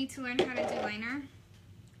 You need to learn how to do liner.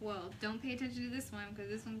 Well, don't pay attention to this one because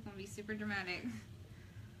this one's gonna be super dramatic.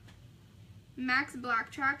 Max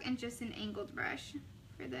black track and just an angled brush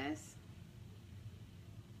for this.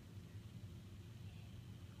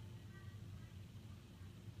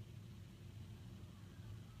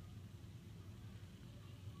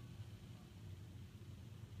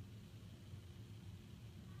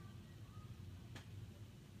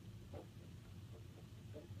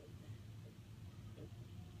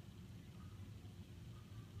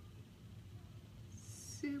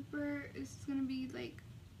 This is gonna be like,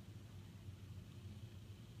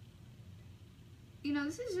 you know,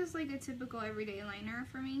 this is just like a typical everyday liner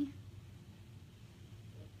for me.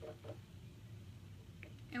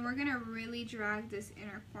 And we're gonna really drag this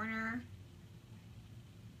inner corner.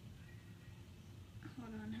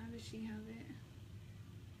 Hold on, how does she have it?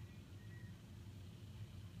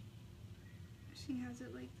 She has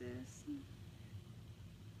it like this.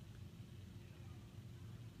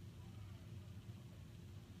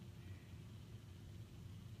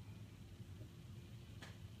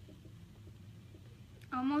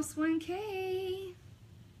 Almost 1K.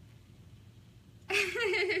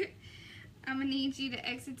 I'm gonna need you to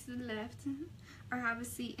exit to the left or have a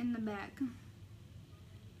seat in the back.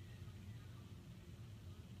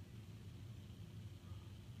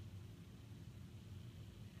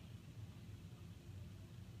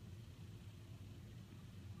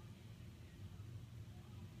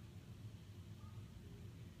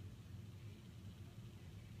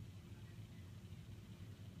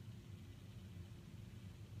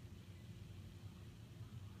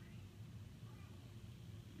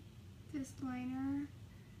 This liner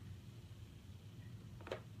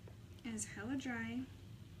is hella dry.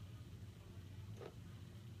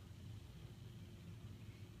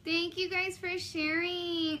 Thank you guys for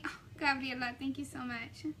sharing. Oh, Gabriela, thank you so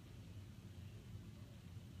much.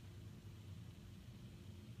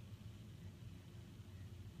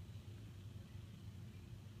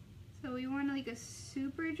 So we want like a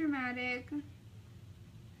super dramatic,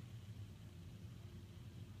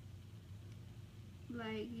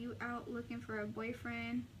 like you out looking for a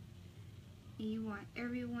boyfriend and you want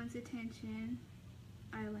everyone's attention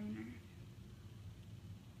eyeliner.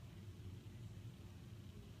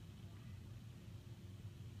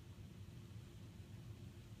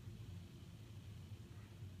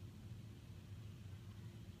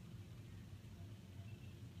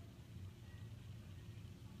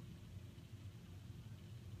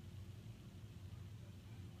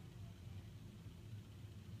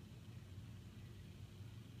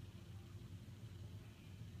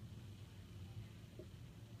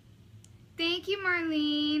 Thank you,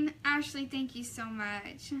 Marlene. Ashley, thank you so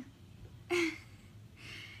much.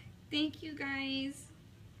 Thank you, guys.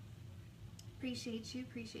 Appreciate you,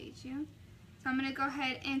 appreciate you. So I'm gonna go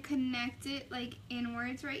ahead and connect it like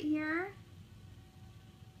inwards right here.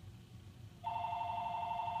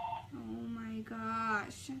 Oh my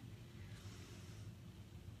gosh.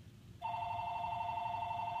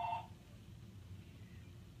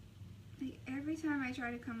 Like every time I try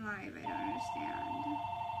to come live, I don't understand.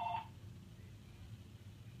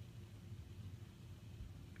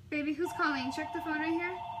 Baby, who's calling? Check the phone right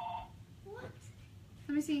here. What?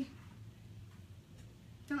 Let me see.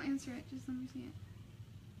 Don't answer it, just let me see it.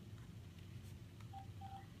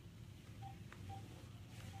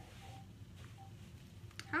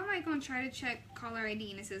 How am I going to try to check caller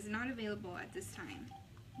ID and it says not available at this time?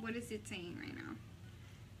 What is it saying right now?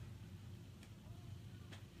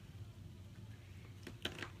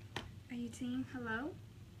 Are you saying hello?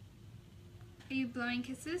 Are you blowing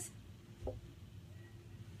kisses?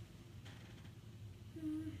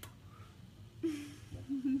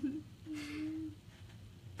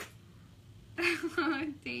 Oh,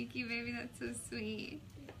 thank you, baby. That's so sweet.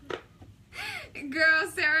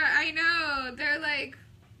 Girl, Sarah, I know. They're like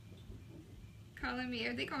calling me.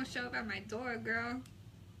 Are they gonna show up at my door, girl?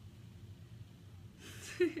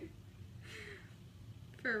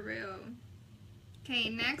 For real. Okay,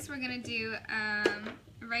 next we're gonna do a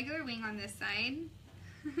regular wing on this side.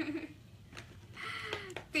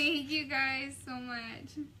 Thank you guys so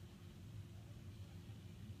much.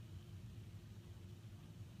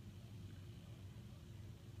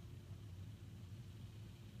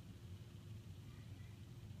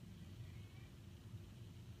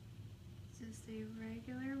 Just a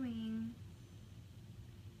regular wing.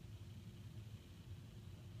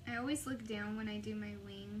 I always look down when I do my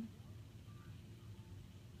wing.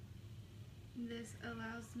 This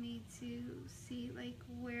allows me to see like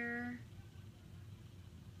where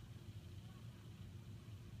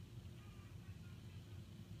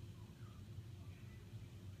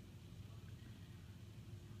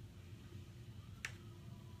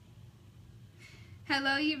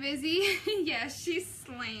hello, you busy? Yeah, she's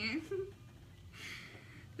slaying.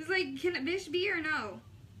 It's like, can a bitch be or no?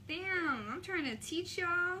 Damn, I'm trying to teach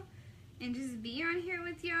y'all and just be on here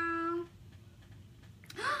with y'all.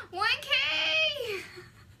 1K!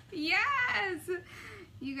 Yes!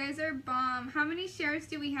 You guys are bomb. How many shares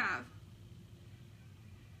do we have?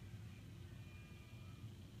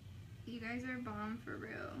 You guys are bomb for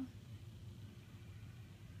real.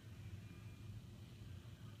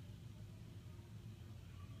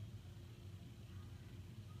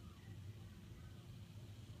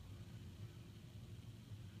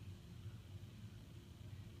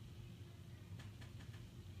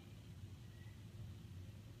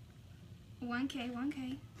 One K.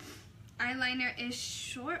 Eyeliner is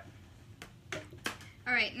short.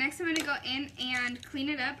 Alright, next I'm going to go in and clean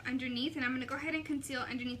it up underneath, and I'm going to go ahead and conceal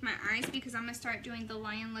underneath my eyes because I'm going to start doing the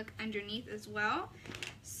lion look underneath as well.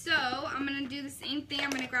 So, I'm going to do the same thing. I'm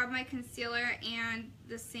going to grab my concealer and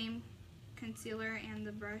the same concealer and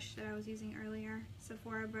the brush that I was using earlier.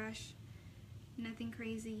 Sephora brush. Nothing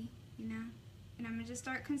crazy, you know. And I'm going to just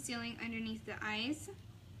start concealing underneath the eyes.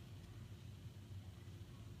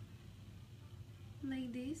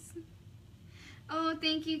 Like this. Oh,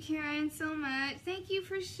 thank you, Karen, so much. Thank you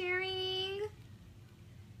for sharing.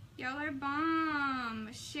 Y'all are bomb.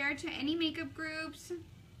 Share to any makeup groups.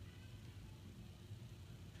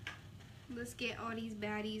 Let's get all these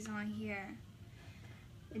baddies on here.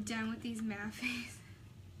 Done with these matte face.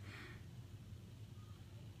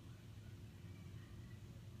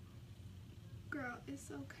 Girl,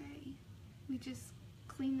 it's okay. We just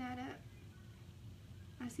clean that up.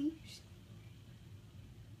 I see.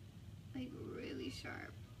 Like really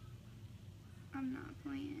sharp. I'm not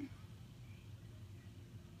playing.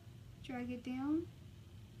 Drag it down.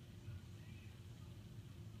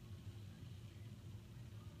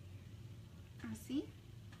 I see.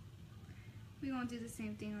 We're gonna do the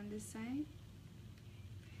same thing on this side.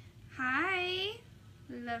 Hi,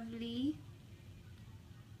 lovely.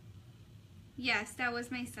 Yes, that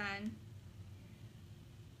was my son.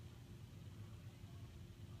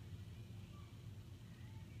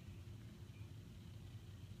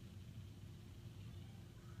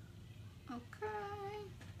 Okay.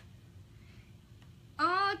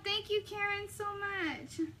 Oh, thank you, Karen, so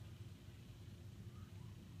much.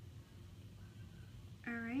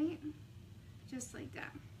 Alright. Just like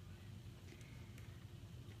that.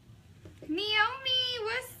 Naomi,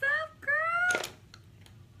 what's up, girl?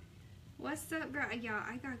 What's up, girl? Y'all,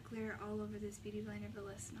 I got glitter all over this beauty blender, but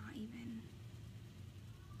let's not even.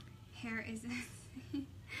 Hair is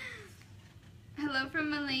hello from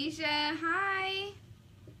Malaysia. Hi.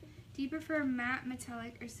 Do you prefer matte,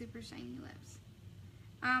 metallic, or super shiny lips?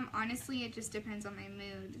 Honestly, it just depends on my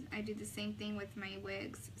mood. I do the same thing with my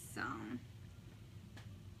wigs, so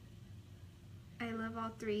I love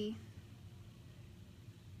all three.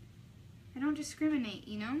 I don't discriminate,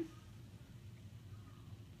 you know?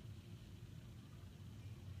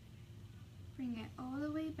 Bring it all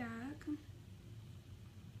the way back.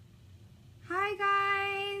 Hi,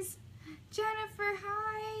 guys! Jennifer,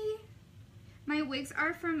 hi! My wigs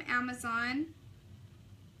are from Amazon.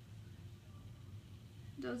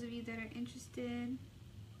 Those of you that are interested.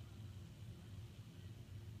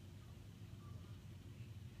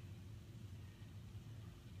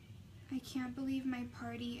 I can't believe my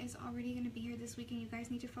party is already going to be here this weekend. You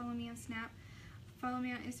guys need to follow me on Snap. Follow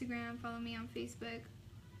me on Instagram. Follow me on Facebook.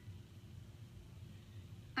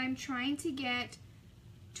 I'm trying to get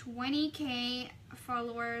 20K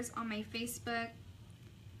followers on my Facebook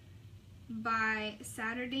by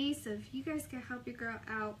Saturday, so if you guys can help your girl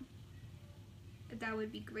out, that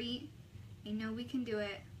would be great. I know we can do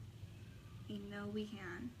it. I know we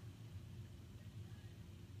can.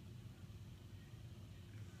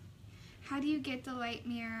 How do you get the light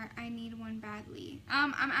mirror? I need one badly.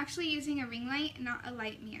 I'm actually using a ring light, not a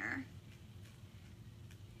light mirror.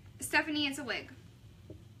 Stephanie, it's a wig.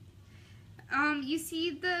 You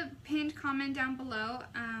see the pinned comment down below.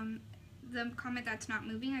 the comment that's not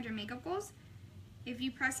moving under makeup goals. If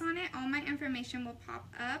you press on it, all my information will pop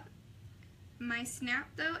up. My snap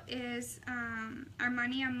though is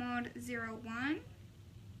Armani Amor 01.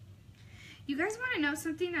 You guys want to know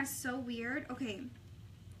something that's so weird? Okay,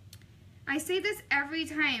 I say this every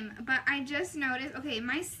time, but I just noticed, okay,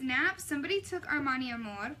 my snap, somebody took Armani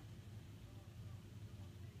Amor,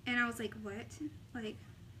 and I was like, what? Like,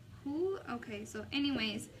 who? Okay, so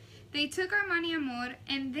anyways, they took Armani Amor,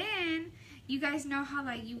 and then you guys know how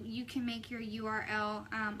like you can make your URL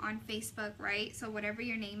on Facebook, right? So whatever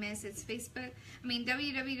your name is, it's Facebook. I mean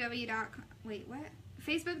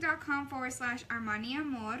facebook.com/Armani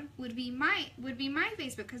Amor would be my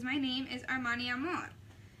Facebook, because my name is Armani Amor.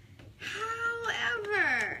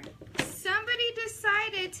 However, somebody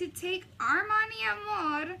decided to take Armani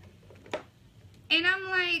Amor, and I'm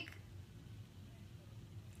like,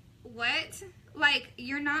 what? Like,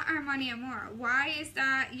 you're not Armani Amor. Why is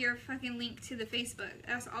that your fucking link to the Facebook?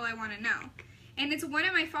 That's all I want to know. And it's one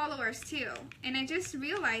of my followers too. And I just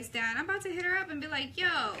realized that. I'm about to hit her up and be like,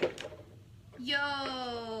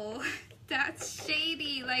 yo, that's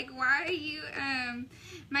shady. Like, why are you,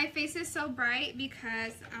 my face is so bright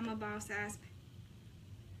because I'm a boss ass.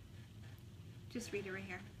 Just read it right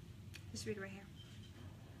here. Just read it right here.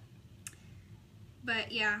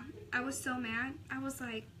 But yeah, I was so mad. I was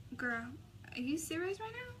like, girl, are you serious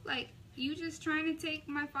right now? Like, you just trying to take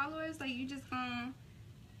my followers? Like, you just gonna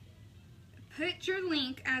put your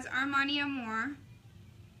link as Armani Amor,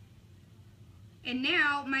 and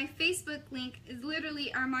now my Facebook link is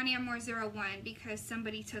literally Armani Amor 01 because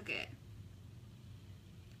somebody took it.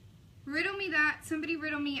 Riddle me that. Somebody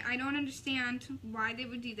riddle me. I don't understand why they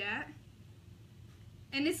would do that.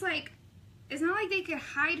 And it's like, it's not like they could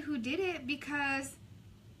hide who did it, because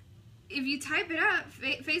if you type it up,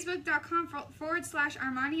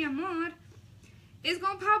 facebook.com/Armani Amor, it's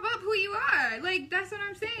gonna pop up who you are. Like, that's what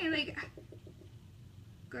I'm saying. Like,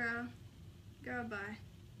 girl, bye.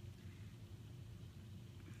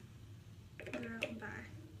 Girl, bye.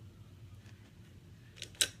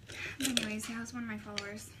 Anyways, that was one of my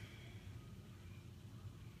followers.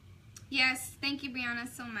 Yes, thank you, Brianna,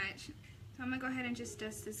 so much. So I'm gonna go ahead and just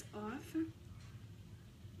dust this off.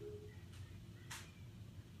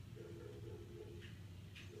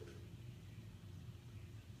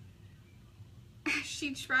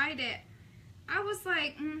 She tried it. I was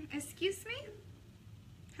like, excuse me?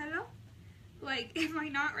 Hello? Like, am I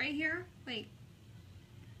not right here? Like,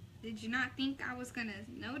 did you not think I was gonna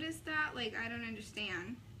notice that? Like, I don't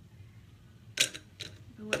understand. But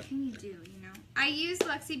what can you do, you know? I use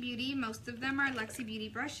Luxie Beauty. Most of them are Luxie Beauty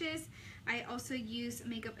brushes. I also use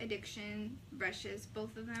Makeup Addiction brushes.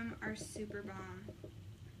 Both of them are super bomb.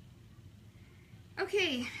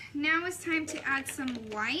 Okay, now it's time to add some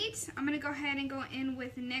white. I'm going to go ahead and go in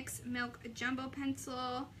with NYX Milk Jumbo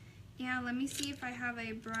Pencil. Yeah, let me see if I have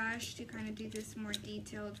a brush to kind of do this more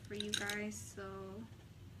detailed for you guys. So,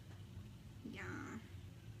 yeah.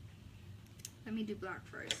 Let me do black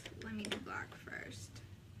first. I'm going to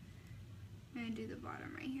do the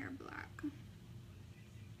bottom right here, black.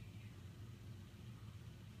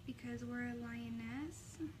 Because we're a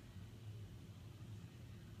lioness.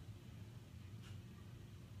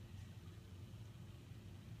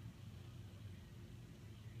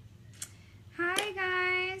 Hi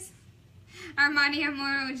guys, Armani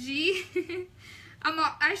Amor OG.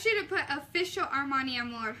 I should have put official Armani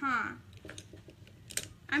Amor, huh?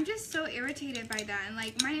 I'm just so irritated by that, and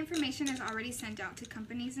like, my information is already sent out to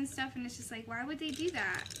companies and stuff, and it's just like, why would they do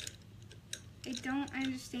that? I don't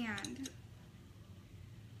understand.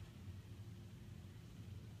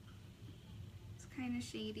 It's kind of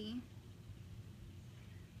shady.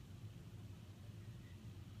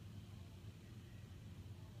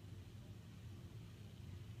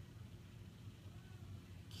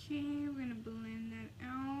 Okay, we're gonna blend that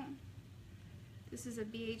out. This is a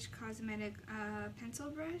BH Cosmetic pencil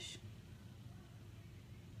brush.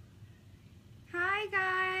 Hi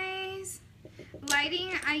guys!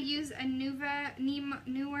 Lighting, I use a newer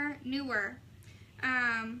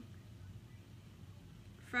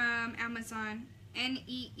from Amazon,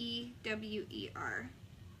 Neewer.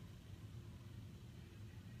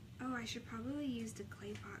 Oh, I should probably use the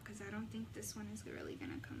clay pot because I don't think this one is really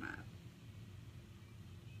gonna come up.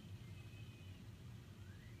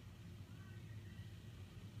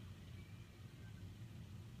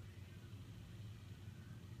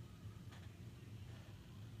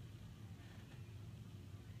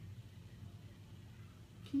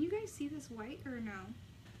 Can you guys see this white or no?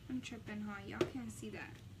 I'm tripping, huh? Y'all can't see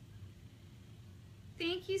that.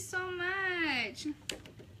 Thank you so much.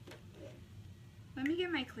 Let me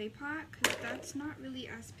get my clay pot because that's not really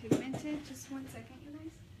as pigmented. Just 1 second, you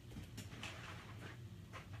guys.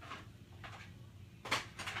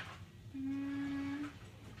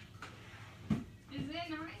 Is it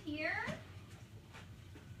not here?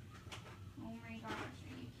 Oh my gosh,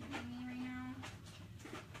 are you kidding me right now?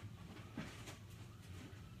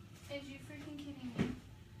 Is you freaking kidding me?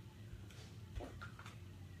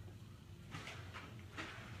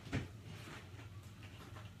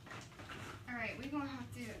 Alright, we're gonna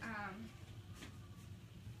have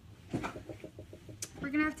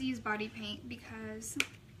to use body paint because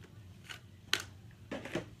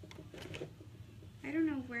I don't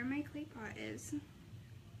know where my clay pot is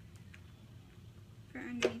for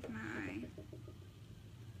underneath my eye.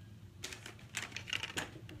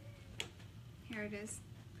 Here it is.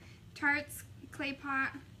 Tarte's clay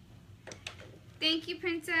pot. Thank you,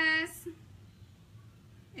 Princess.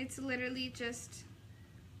 It's literally just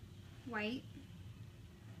white.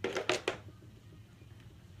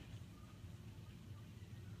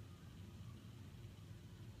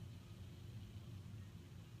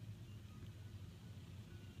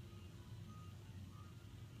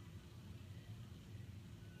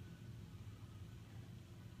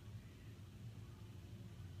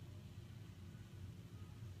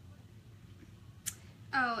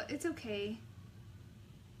 Oh, it's okay.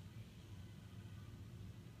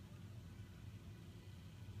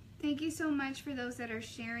 Thank you so much for those that are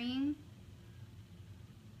sharing.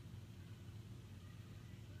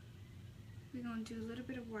 We're going to do a little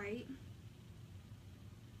bit of white.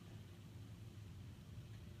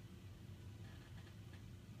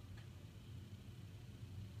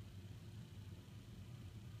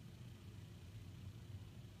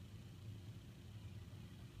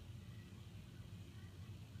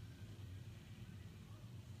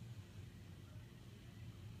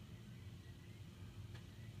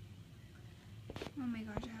 Oh my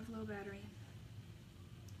gosh, I have low battery.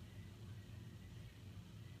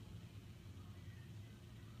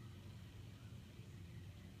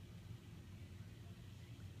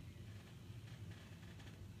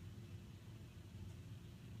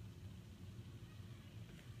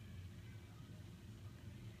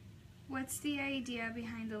 What's the idea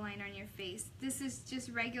behind the line on your face? This is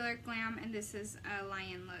just regular glam and this is a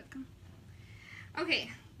lion look.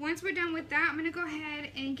 Okay, once we're done with that, I'm going to go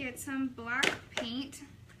ahead and get some black paint.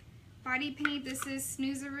 Body paint, this is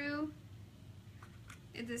Snoozeroo.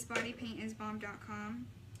 This body paint is bomb.com.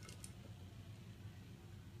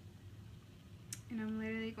 And I'm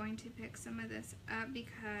literally going to pick some of this up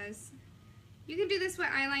because you can do this with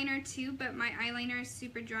eyeliner too, but my eyeliner is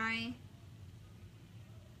super dry.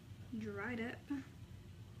 Dried up.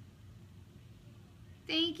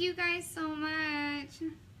 Thank you guys so much.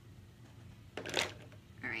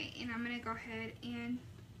 Alright, and I'm going to go ahead and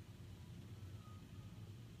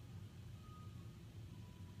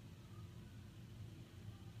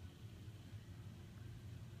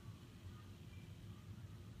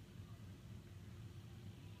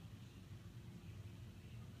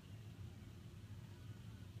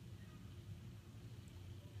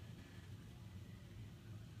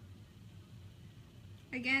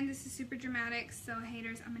again, this is super dramatic, so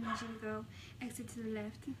haters, I'm going to need you to go exit to the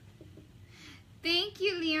left. Thank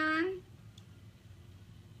you, Leon.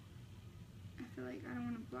 I feel like I don't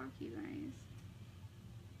want to block you guys.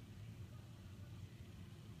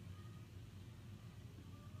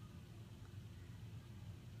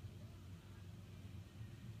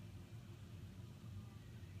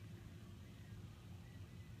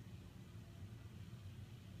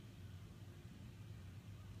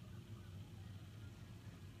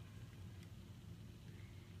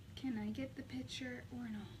 Can I get the picture or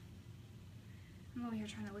no? I'm over here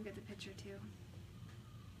trying to look at the picture too.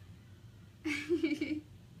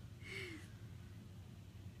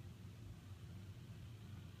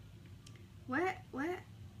 What?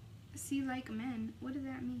 See like men. What does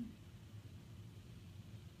that mean?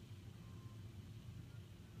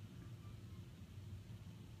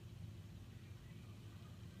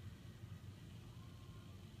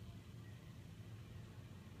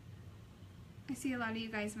 I see a lot of you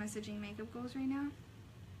guys messaging makeup goals right now.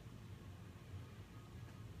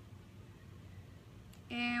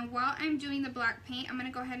 And while I'm doing the black paint, I'm going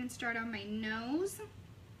to go ahead and start on my nose.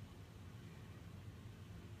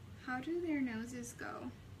 How do their noses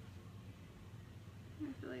go?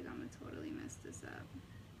 I feel like I'm going to totally mess this up.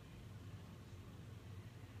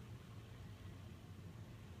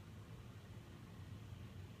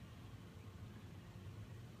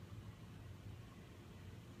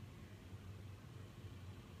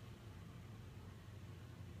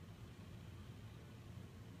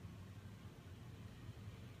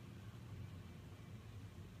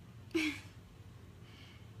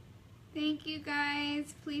 Thank you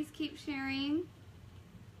guys. Please keep sharing.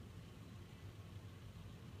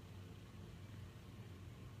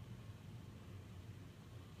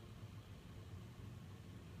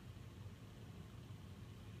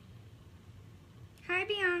 Hi,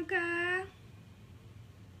 Bianca.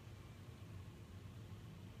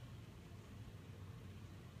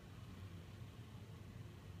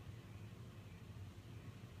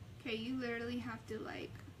 Okay, you literally have to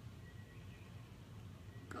like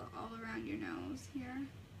go all around your nose here.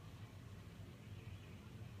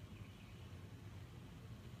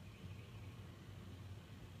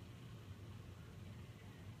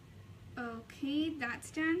 Okay,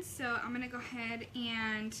 that's done. So I'm gonna go ahead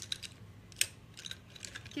and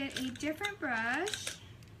get a different brush.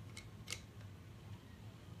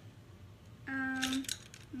 Let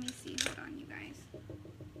me see, hold on you guys.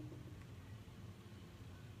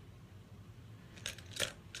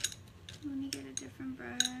 Let me get a different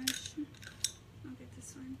brush. I'll get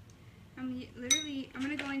this one. I'm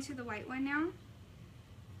gonna go into the white one now.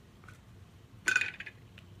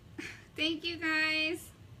 Thank you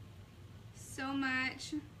guys so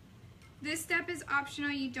much. This step is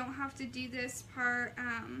optional. You don't have to do this part.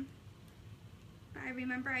 But I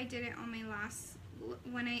remember I did it on my last,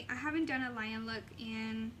 when I haven't done a lion look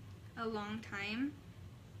in a long time.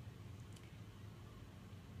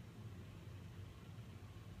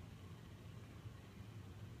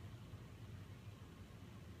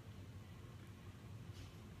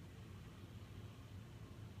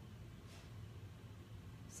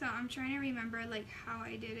 So I'm trying to remember like how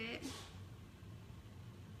I did it.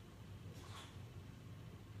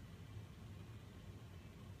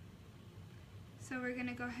 So we're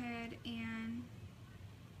gonna go ahead and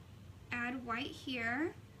add white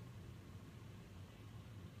here.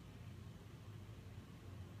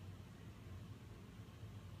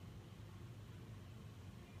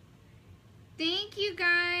 Thank you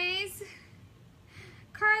guys.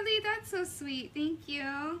 Carly, that's so sweet. Thank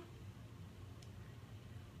you.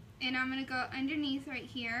 And I'm gonna go underneath right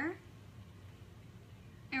here.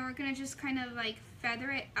 And we're gonna just kind of like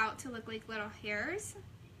feather it out to look like little hairs.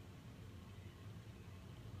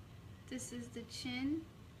 This is the chin.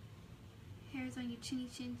 Hairs on your chinny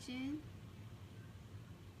chin chin.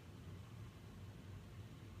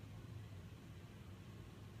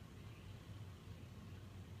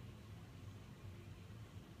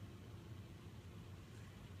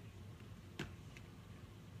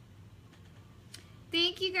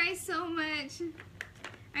 Thank you guys so much.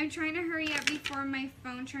 I'm trying to hurry up before my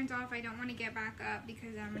phone turns off. I don't want to get back up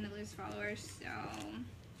because I'm going to lose followers. So,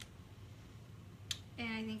 and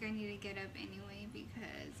I think I need to get up anyway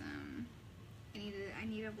because I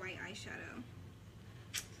need a white eyeshadow.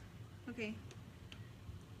 Okay.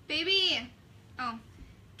 Baby! Oh,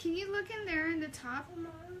 can you look in there in the top?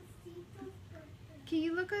 Can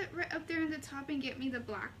you look right up there in the top and get me the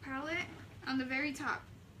black palette? On the very top.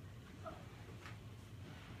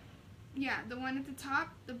 Yeah, the one at the top,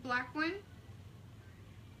 the black one.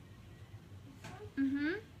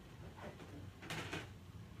 Mm-hmm.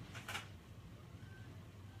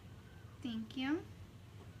 Thank you.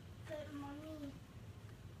 But mommy,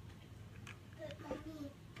 I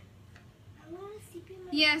want to sleep in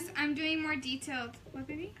my Yes, room. I'm doing more detailed. What,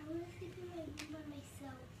 baby? I want to sleep in my room by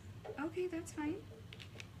myself. Okay, that's fine.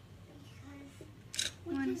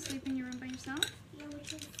 Because You want to sleep in your room by yourself? Yeah,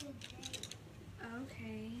 which is today.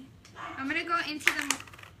 Okay. I'm gonna go into the...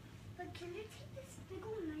 But can you take this big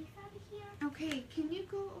old knife out of here? Okay, can you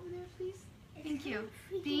go over there, please? It's Thank you. kind of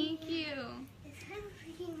Thank freaking you. It's kind of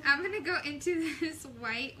freaking I'm gonna go into this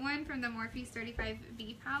white one from the Morphe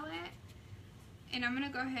 35B palette. And I'm gonna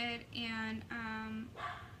go ahead and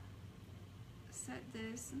set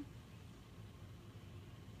this.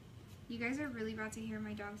 You guys are really about to hear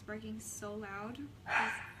my dogs barking so loud.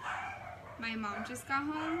 My mom just got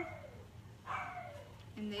home.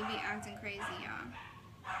 And they be acting crazy, y'all.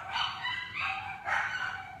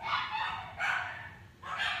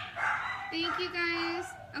 Thank you guys.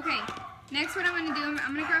 Okay, next what I'm gonna do,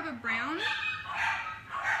 I'm gonna grab a brown.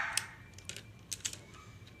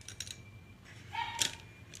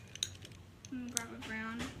 I'm gonna grab a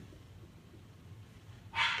brown.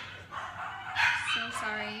 So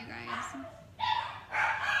sorry, you guys.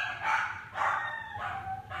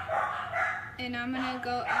 And I'm gonna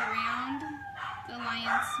go around the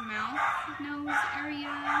lion's mouth, nose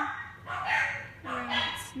area, around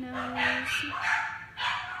its nose,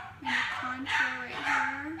 and a contour right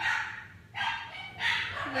here.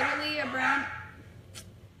 Literally a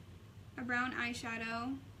brown eyeshadow.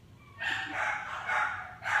 Oh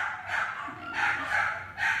my gosh.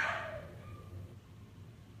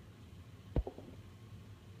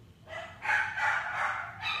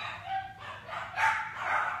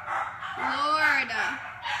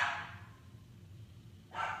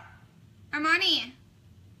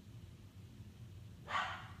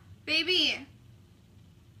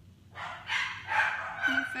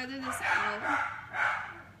 feather this out.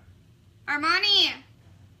 Armani!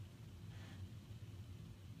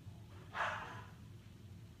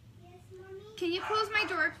 Yes, Mommy? Can you close my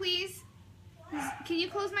door, please? Can you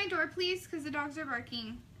close my door, please? Because the dogs are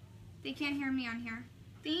barking. They can't hear me on here.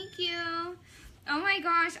 Thank you. Oh my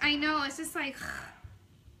gosh, I know. It's just like,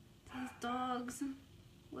 these dogs.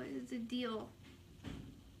 What is the deal?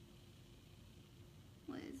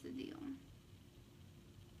 What is the deal?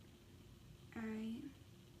 Alright.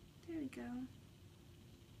 There we go.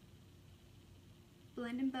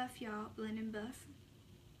 Blend and buff, y'all. Blend and buff.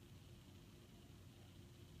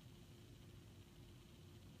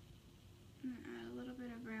 I'm gonna add a little bit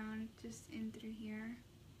of brown just in through here.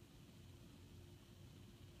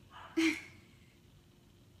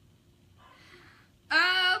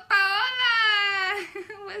 Oh, Paola!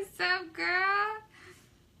 What's up, girl?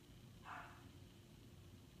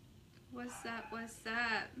 What's up? What's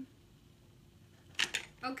up?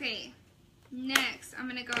 Okay, next I'm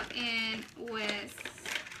gonna go in with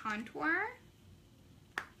contour.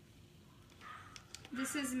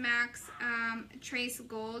 This is MAC's Trace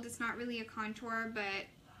Gold. It's not really a contour, but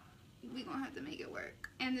we gonna have to make it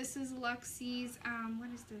work. And this is Luxie's,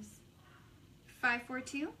 what is this?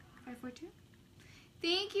 542? 542?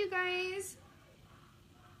 Thank you, guys.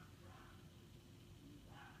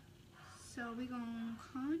 So we gonna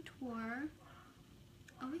contour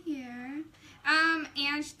over here. And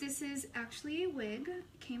this is actually a wig.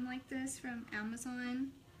 It came like this from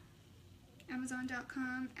Amazon.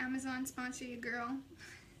 Amazon.com. Amazon, sponsor your girl.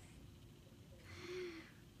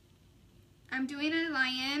 I'm doing a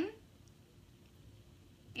lion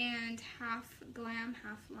and half glam,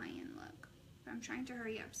 half lion look. But I'm trying to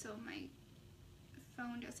hurry up so my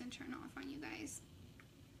phone doesn't turn off on you guys.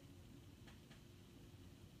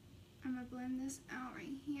 I'm gonna blend this out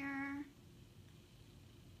right here.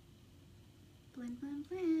 Blend, blend,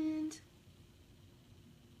 blend.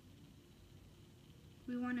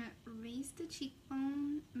 We want to raise the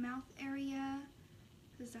cheekbone, mouth area,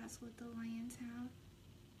 because that's what the lions have.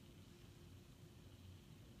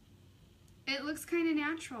 It looks kind of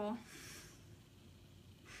natural.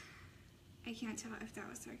 I can't tell if that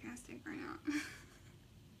was sarcastic or not.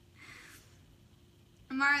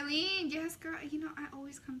 Marlene, yes girl, you know I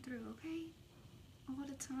always come through, okay? All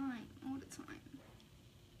the time, all the time.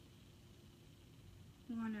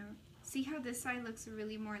 We want to see how this side looks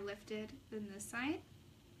really more lifted than this side.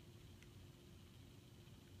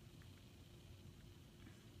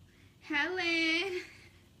 Helen!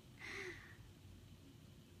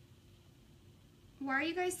 Why are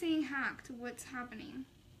you guys saying hacked? What's happening?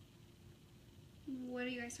 What are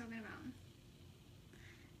you guys talking about?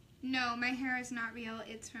 No, my hair is not real.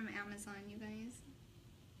 It's from Amazon, you guys.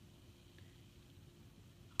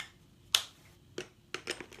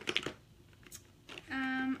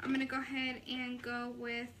 I'm going to go ahead and go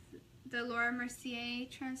with the Laura Mercier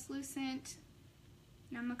translucent.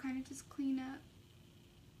 And I'm going to kind of just clean up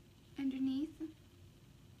underneath.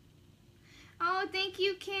 Oh, thank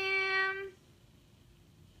you, Kim.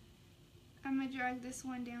 I'm going to drag this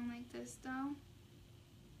one down like this, though.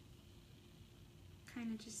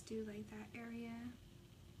 Kind of just do like that area.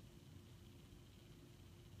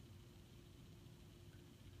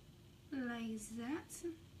 Like that.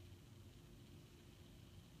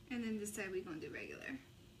 And then this side we're going to do regular.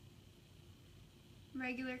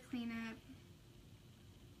 Regular cleanup.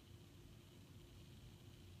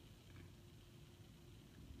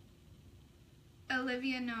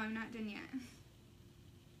 Olivia, no, I'm not done yet.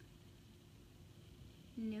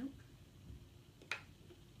 Nope.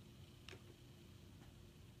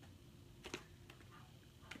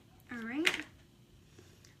 Alright.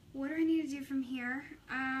 What do I need to do from here?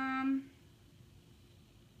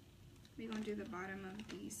 We're going to do the bottom of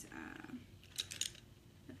these,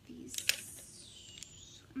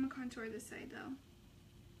 I'm going to contour this side though.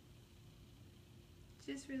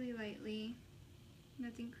 Just really lightly.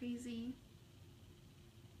 Nothing crazy.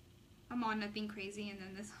 I'm on nothing crazy and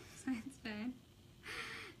then this side's done.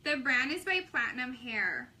 The brand is by Platinum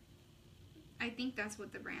Hair. I think that's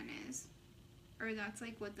what the brand is. Or that's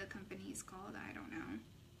like what the company is called. I don't know.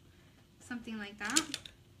 Something like that.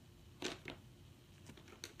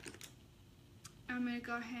 I'm going to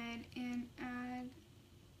go ahead and add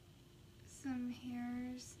some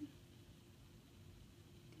hairs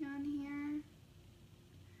down here.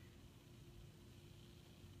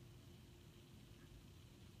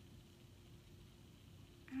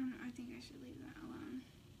 I don't know. I think I should leave that alone.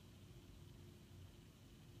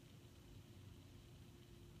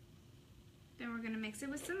 Then we're going to mix it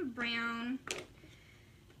with some brown.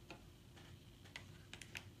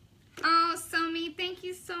 Oh, Somi, thank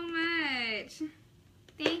you so much.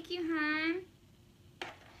 Thank you, hon.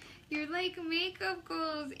 You're like makeup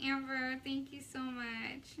goals, Amber. Thank you so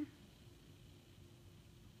much.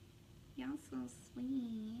 Y'all so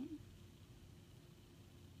sweet.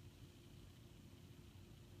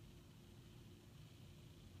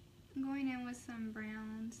 I'm going in with some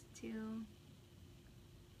browns too,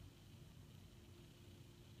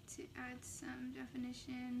 to add some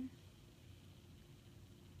definition.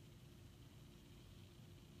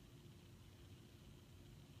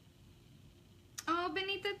 Oh,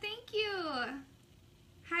 Benita, thank you.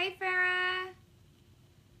 Hi, Farah.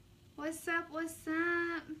 What's up? What's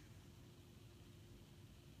up?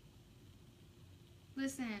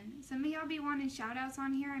 Listen, some of y'all be wanting shout outs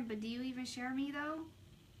on here, but do you even share me though?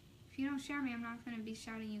 If you don't share me, I'm not going to be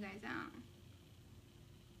shouting you guys out.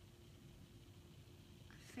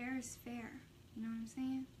 Fair is fair. You know what I'm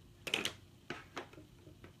saying?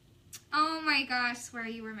 Oh my gosh, swear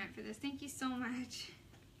you were meant for this. Thank you so much.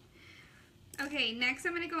 Okay, next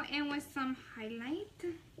I'm going to go in with some highlight.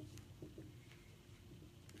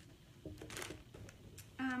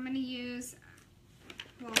 I'm going to use,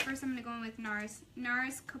 well, first I'm going to go in with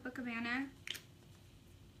NARS Copacabana.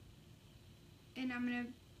 And I'm going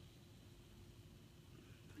to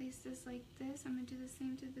place this like this. I'm going to do the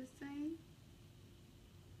same to this side.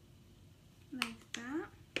 Like that.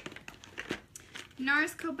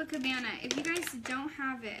 NARS Copacabana. If you guys don't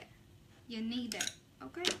have it, you need it.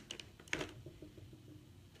 Okay?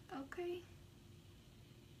 Okay.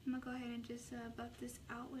 I'm going to go ahead and just buff this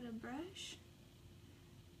out with a brush.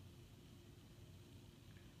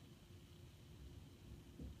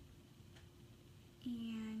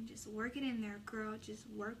 And just work it in there, girl. Just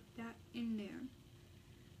work that in there.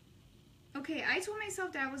 Okay, I told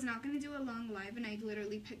myself that I was not going to do a long live, and I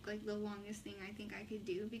literally picked like the longest thing I think I could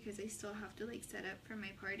do because I still have to like set up for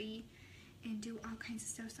my party and do all kinds of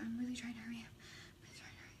stuff, so I'm really trying to hurry up.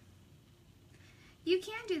 You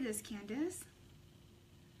can do this, Candace.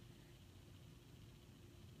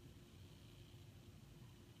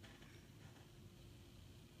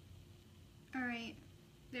 Alright,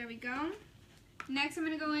 there we go. Next I'm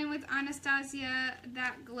going to go in with Anastasia,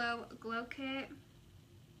 that glow kit.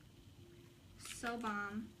 So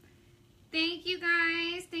bomb. Thank you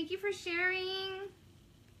guys. Thank you for sharing.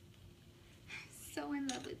 So in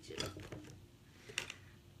love with you.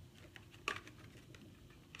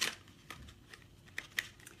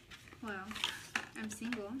 Well, I'm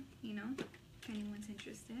single, you know, if anyone's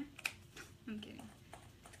interested. I'm kidding.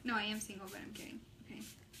 No, I am single, but I'm kidding. Okay.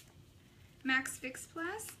 Max Fix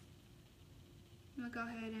Plus. I'm gonna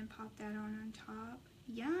go ahead and pop that on top.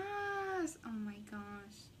 Yes! Oh my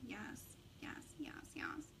gosh. Yes, yes, yes,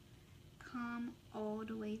 yes. Come all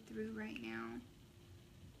the way through right now.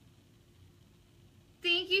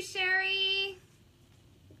 Thank you, Sherry.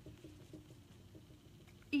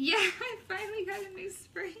 Yeah, I finally got a new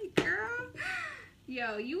spray, girl.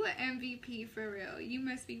 Yo, you an MVP for real. You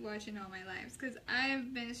must be watching all my lives, because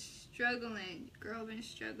I've been struggling. Girl, been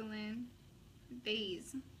struggling for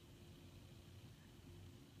days.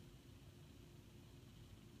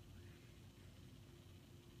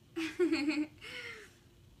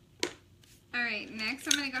 Alright, next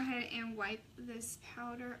I'm going to go ahead and wipe this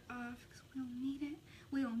powder off, because we don't need it.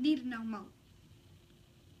 We don't need it no more.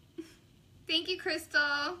 Thank you,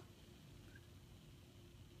 Crystal.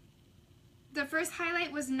 The first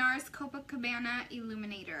highlight was NARS Copacabana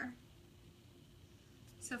Illuminator.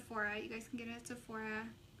 Sephora. You guys can get it at Sephora.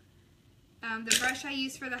 The brush I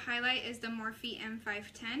use for the highlight is the Morphe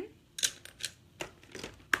M510.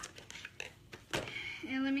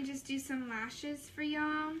 And let me just do some lashes for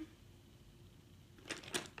y'all.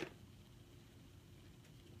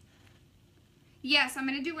 Yes, I'm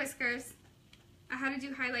going to do whiskers. I had to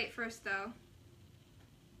do highlight first though.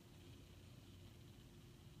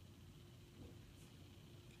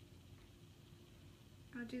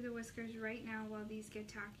 I'll do the whiskers right now while these get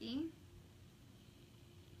tacky.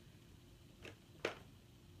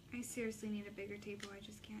 I seriously need a bigger table, I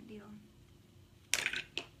just can't deal.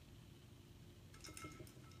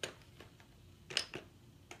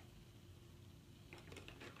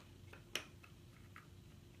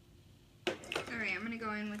 Alright, I'm going to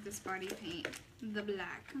go in with this body paint, the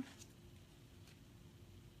black.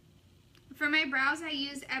 For my brows, I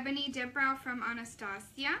use Ebony Dip Brow from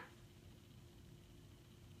Anastasia.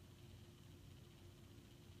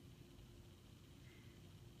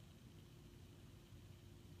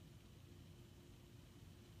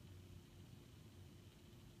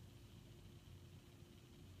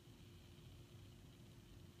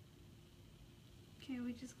 Okay,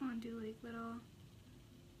 we just gonna do like little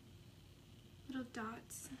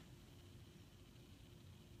dots.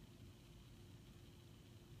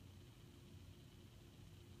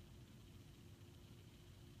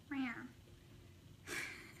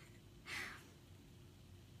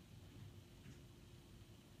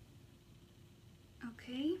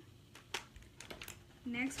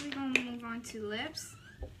 Next, we're going to move on to lips.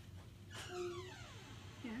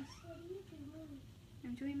 Yes? What are you doing?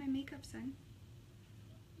 I'm doing my makeup, son.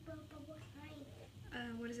 But what kind?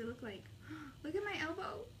 What does it look like? Look at my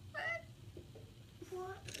elbow.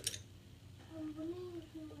 What? I'm wondering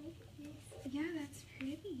if you like this. Yeah, that's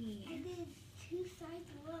pretty. I did two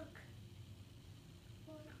sides look.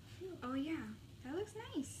 One, two. Oh, yeah. That looks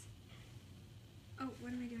nice. Oh,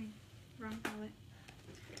 what am I doing? Wrong palette.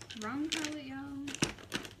 Wrong palette, y'all.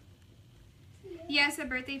 Yes, a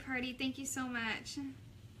birthday party. Thank you so much.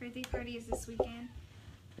 Birthday party is this weekend.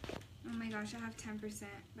 Oh my gosh, I have 10%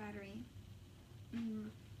 battery.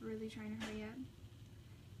 I'm really trying to hurry up.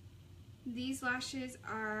 These lashes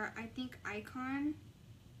are, I think, Icon.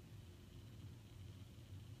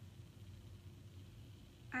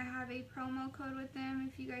 I have a promo code with them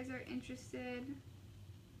if you guys are interested.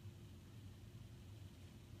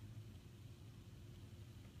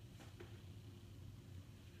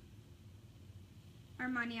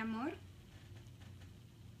 Armani Amor.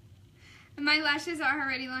 My lashes are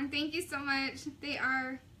already long. Thank you so much. They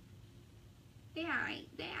are.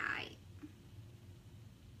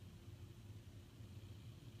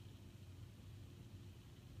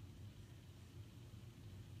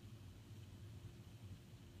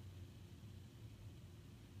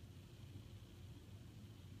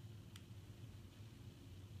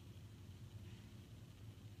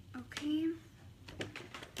 Okay.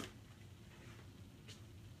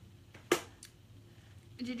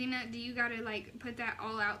 Jadina, do you gotta like put that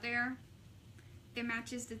all out there? It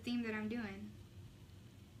matches the theme that I'm doing.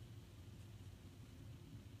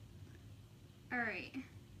 Alright.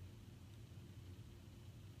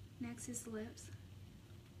 Next is lips.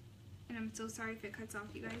 And I'm so sorry if it cuts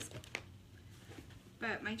off, you guys.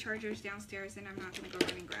 But my charger's downstairs and I'm not gonna go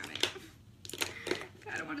run and grab it.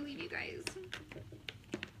 I don't want to leave you guys.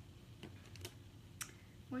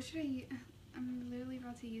 What should I use? I'm literally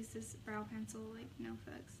about to use this brow pencil, like no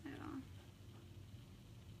fucks at all.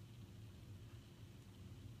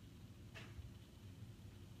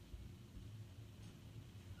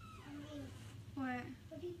 What?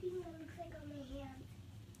 What do you think that looks like on my hand?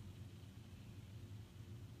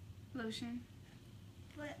 Lotion.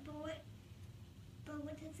 But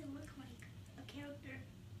what does it look like? A character?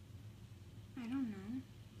 I don't know.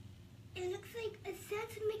 It looks like it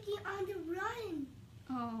says Mickey on the run.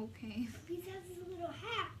 Oh, okay. He has his little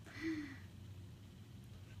hat.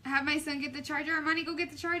 Have my son get the charger. Armani, go get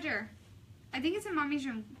the charger. I think it's in mommy's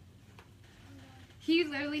room. He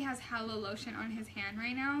literally has hella lotion on his hand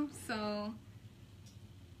right now, so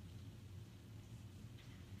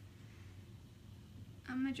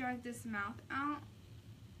I'm gonna drag this mouth out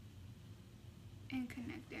and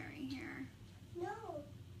connect that right here. No.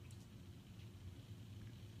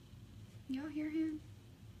 Y'all hear him?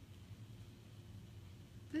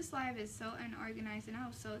 This live is so unorganized, and I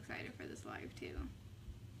was so excited for this live too.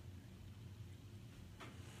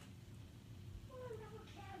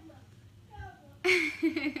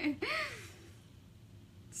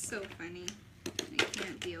 So funny. I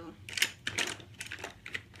can't deal.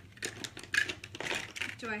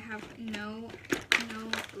 Do I have no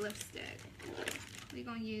lipstick? We're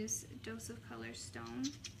gonna use Dose of Color Stone.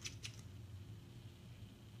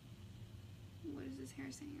 What is this hair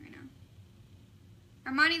saying right now?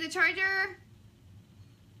 Armani, the charger!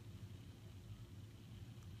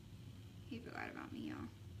 He forgot about me, y'all.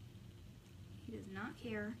 He does not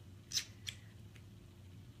care.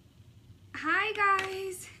 Hi,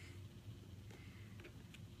 guys!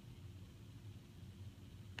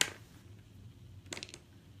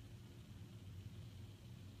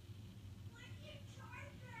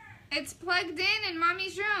 It's plugged in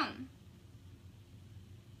mommy's room.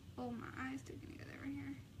 Oh, my eyes sticking together right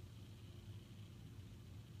here.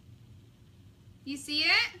 You see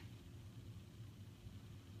it?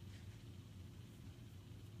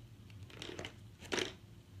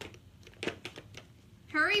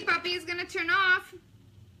 Hurry, puppy, it's gonna turn off.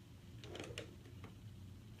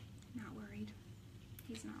 Not worried.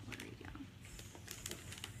 He's not worried, y'all.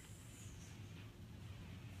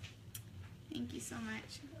 Thank you so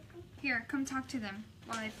much. Here, come talk to them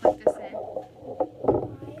while I plug this in.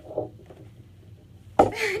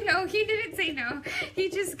 No, he didn't say no. He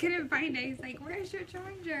just couldn't find it. He's like, where's your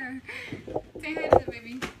charger? Say hi to the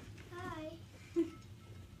baby. Hi.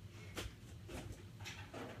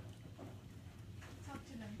 Talk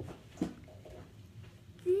to them.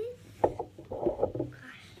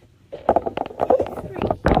 This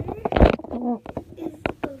right here is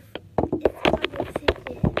called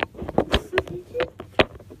a fidget.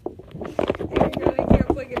 I really can't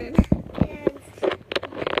plug it in.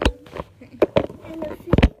 And the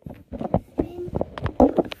spin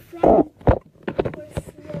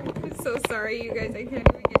so sorry, you guys. I can't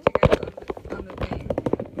even get you guys on the thing.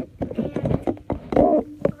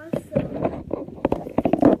 And also,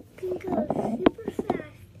 you can go super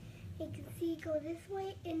fast. You can see go this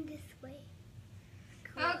way and this way.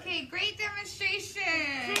 Cool. Okay, great demonstration.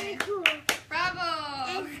 Kind of cool.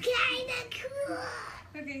 Bravo. It's kind of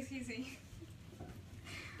cool. Okay, excuse me.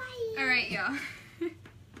 Bye. All right, y'all.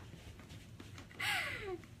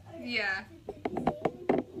 Yeah.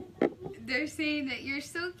 They're saying that you're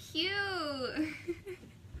so cute.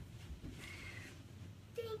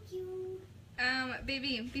 Thank you.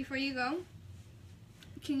 Baby, before you go,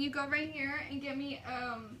 can you go right here and get me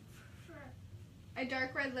a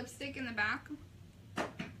dark red lipstick in the back? You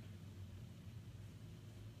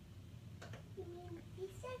mean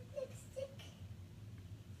this lipstick?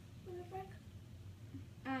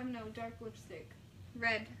 No, dark lipstick.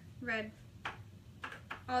 Red.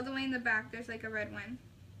 All the way in the back, there's like a red one.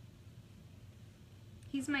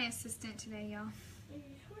 He's my assistant today, y'all.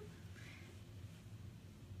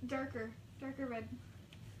 Darker red.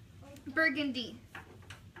 Burgundy,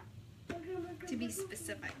 to be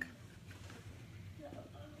specific.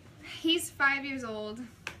 He's 5 years old.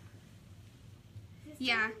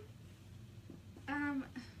 Yeah.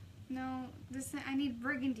 No, I need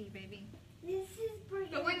burgundy, baby. This is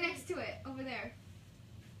burgundy. The one next to it, over there.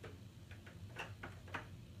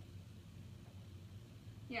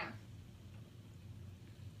 Yeah.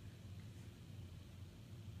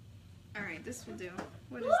 Alright, this will do.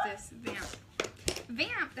 What is this? Vamp.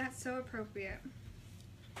 Vamp! That's so appropriate.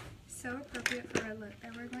 So appropriate for a look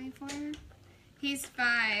that we're going for. He's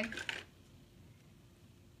 5.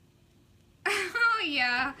 Oh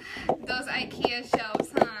yeah, those IKEA shelves,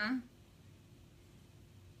 huh?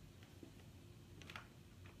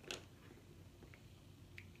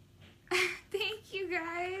 Thank you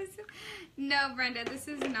guys. No, Brenda, this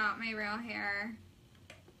is not my real hair.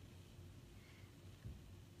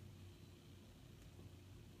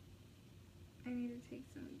 I need to take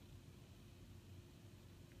some.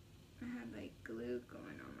 I had like glue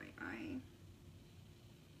going on my eye.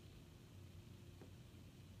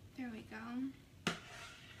 There we go.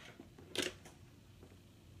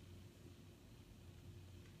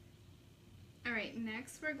 Alright,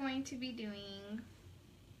 next we're going to be doing.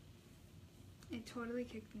 It totally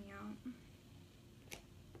kicked me out.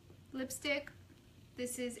 Lipstick.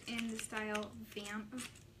 This is in the style Vamp.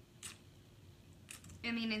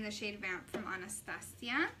 I mean in the shade Vamp from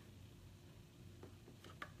Anastasia.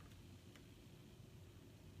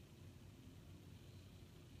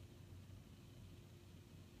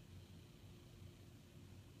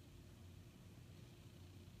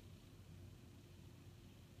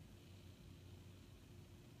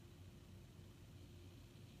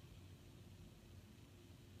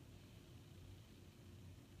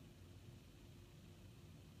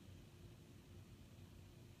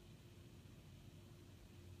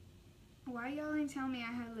 Why y'all ain't tell me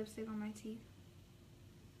I had lipstick on my teeth?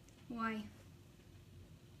 Why?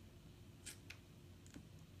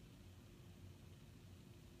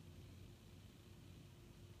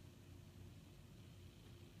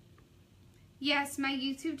 Yes, my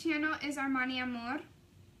YouTube channel is Armani Amor.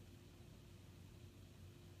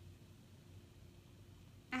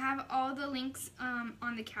 I have all the links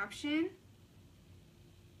on the caption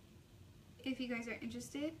if you guys are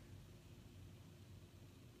interested.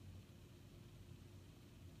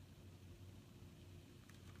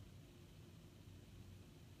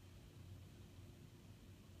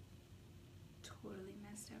 Totally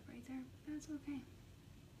messed up right there, but that's okay.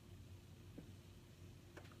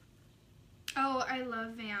 Oh, I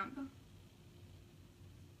love Vamp.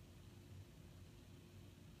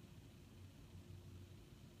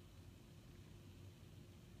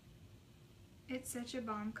 It's such a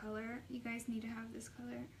bomb color. You guys need to have this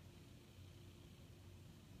color.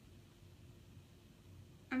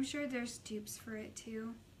 I'm sure there's dupes for it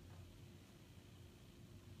too.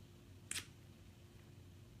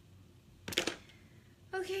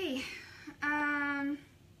 Okay,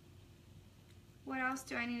 what else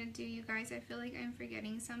do I need to do, you guys? I feel like I'm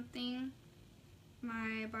forgetting something.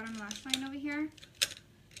 My bottom lash line over here.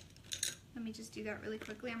 Let me just do that really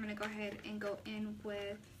quickly. I'm going to go ahead and go in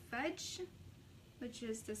with Fudge, which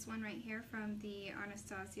is this one right here from the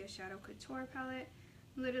Anastasia Shadow Couture palette.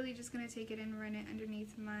 I'm literally just going to take it and run it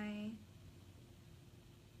underneath my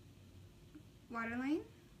waterline.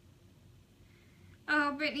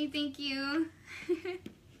 Oh, Brittany, thank you.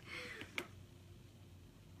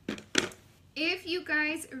 If you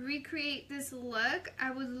guys recreate this look,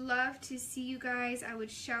 I would love to see you guys. I would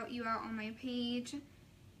shout you out on my page.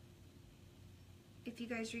 if you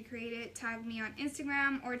guys recreate it, tag me on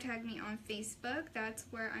Instagram or tag me on Facebook. That's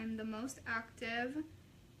where I'm the most active.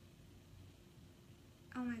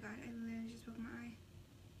 Oh my god, I literally just broke my eye.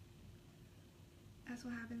 That's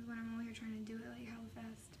what happens when I'm over here trying to do it like hella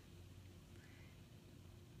fast.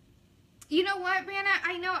 You know what, Brianna?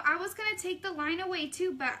 I know I was going to take the line away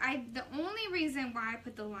too, but the only reason why I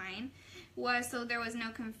put the line was so there was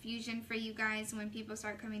no confusion for you guys when people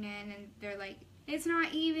start coming in and they're like, it's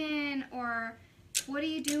not even, or what are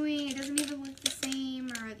you doing? It doesn't even look the same,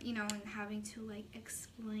 or, you know, and having to like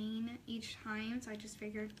explain each time. So I just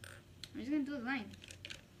figured I'm just going to do the line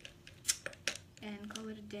and call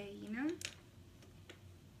it a day, you know?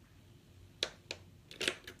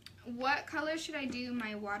 What color should I do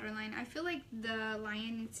my waterline? I feel like the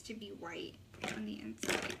line needs to be white on the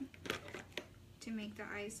inside to make the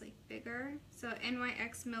eyes like bigger. So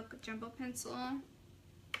NYX Milk Jumbo Pencil.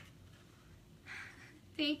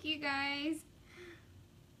 Thank you guys.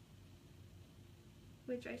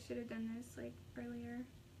 Which I should have done this like earlier.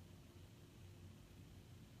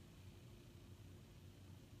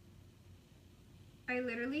 I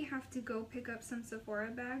literally have to go pick up some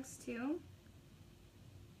Sephora bags too.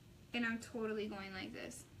 And I'm totally going like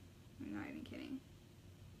this. I'm not even kidding.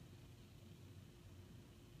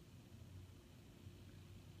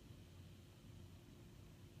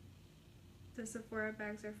 The Sephora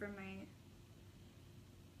bags are for my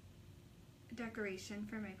decoration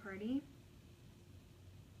for my party.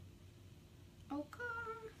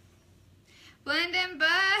 Okay. Blend and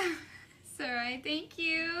buff. Sarai, thank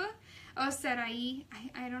you. Oh, Sarai.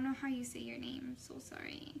 I don't know how you say your name. I'm so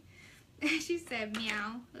sorry. She said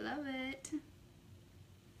meow. Love it.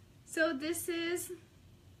 So this is,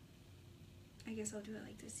 I guess I'll do it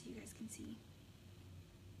like this so you guys can see.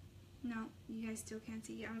 No, you guys still can't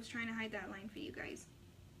see. I was trying to hide that line for you guys.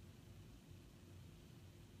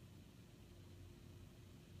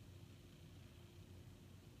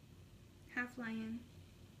 Half lion.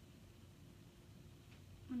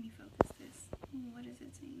 Let me focus this. What is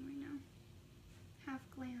it saying right now? Half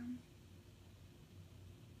glam.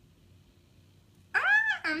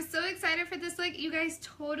 I'm so excited for this look. You guys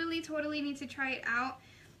totally need to try it out.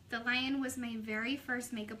 The lion was my very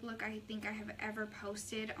first makeup look I think I have ever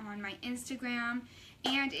posted on my Instagram,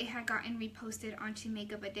 and it had gotten reposted onto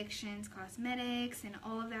Makeup Addictions Cosmetics and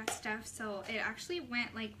all of that stuff. So it actually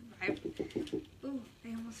went like, ooh, I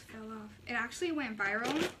almost fell off. It actually went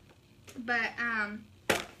viral. But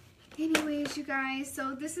anyways, you guys,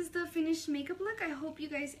 so this is the finished makeup look. I hope you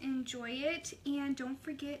guys enjoy it, and don't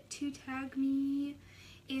forget to tag me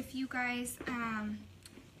if you guys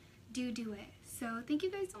do it. So thank you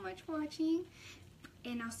guys so much for watching,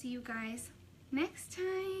 and I'll see you guys next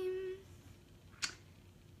time.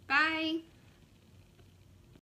 Bye.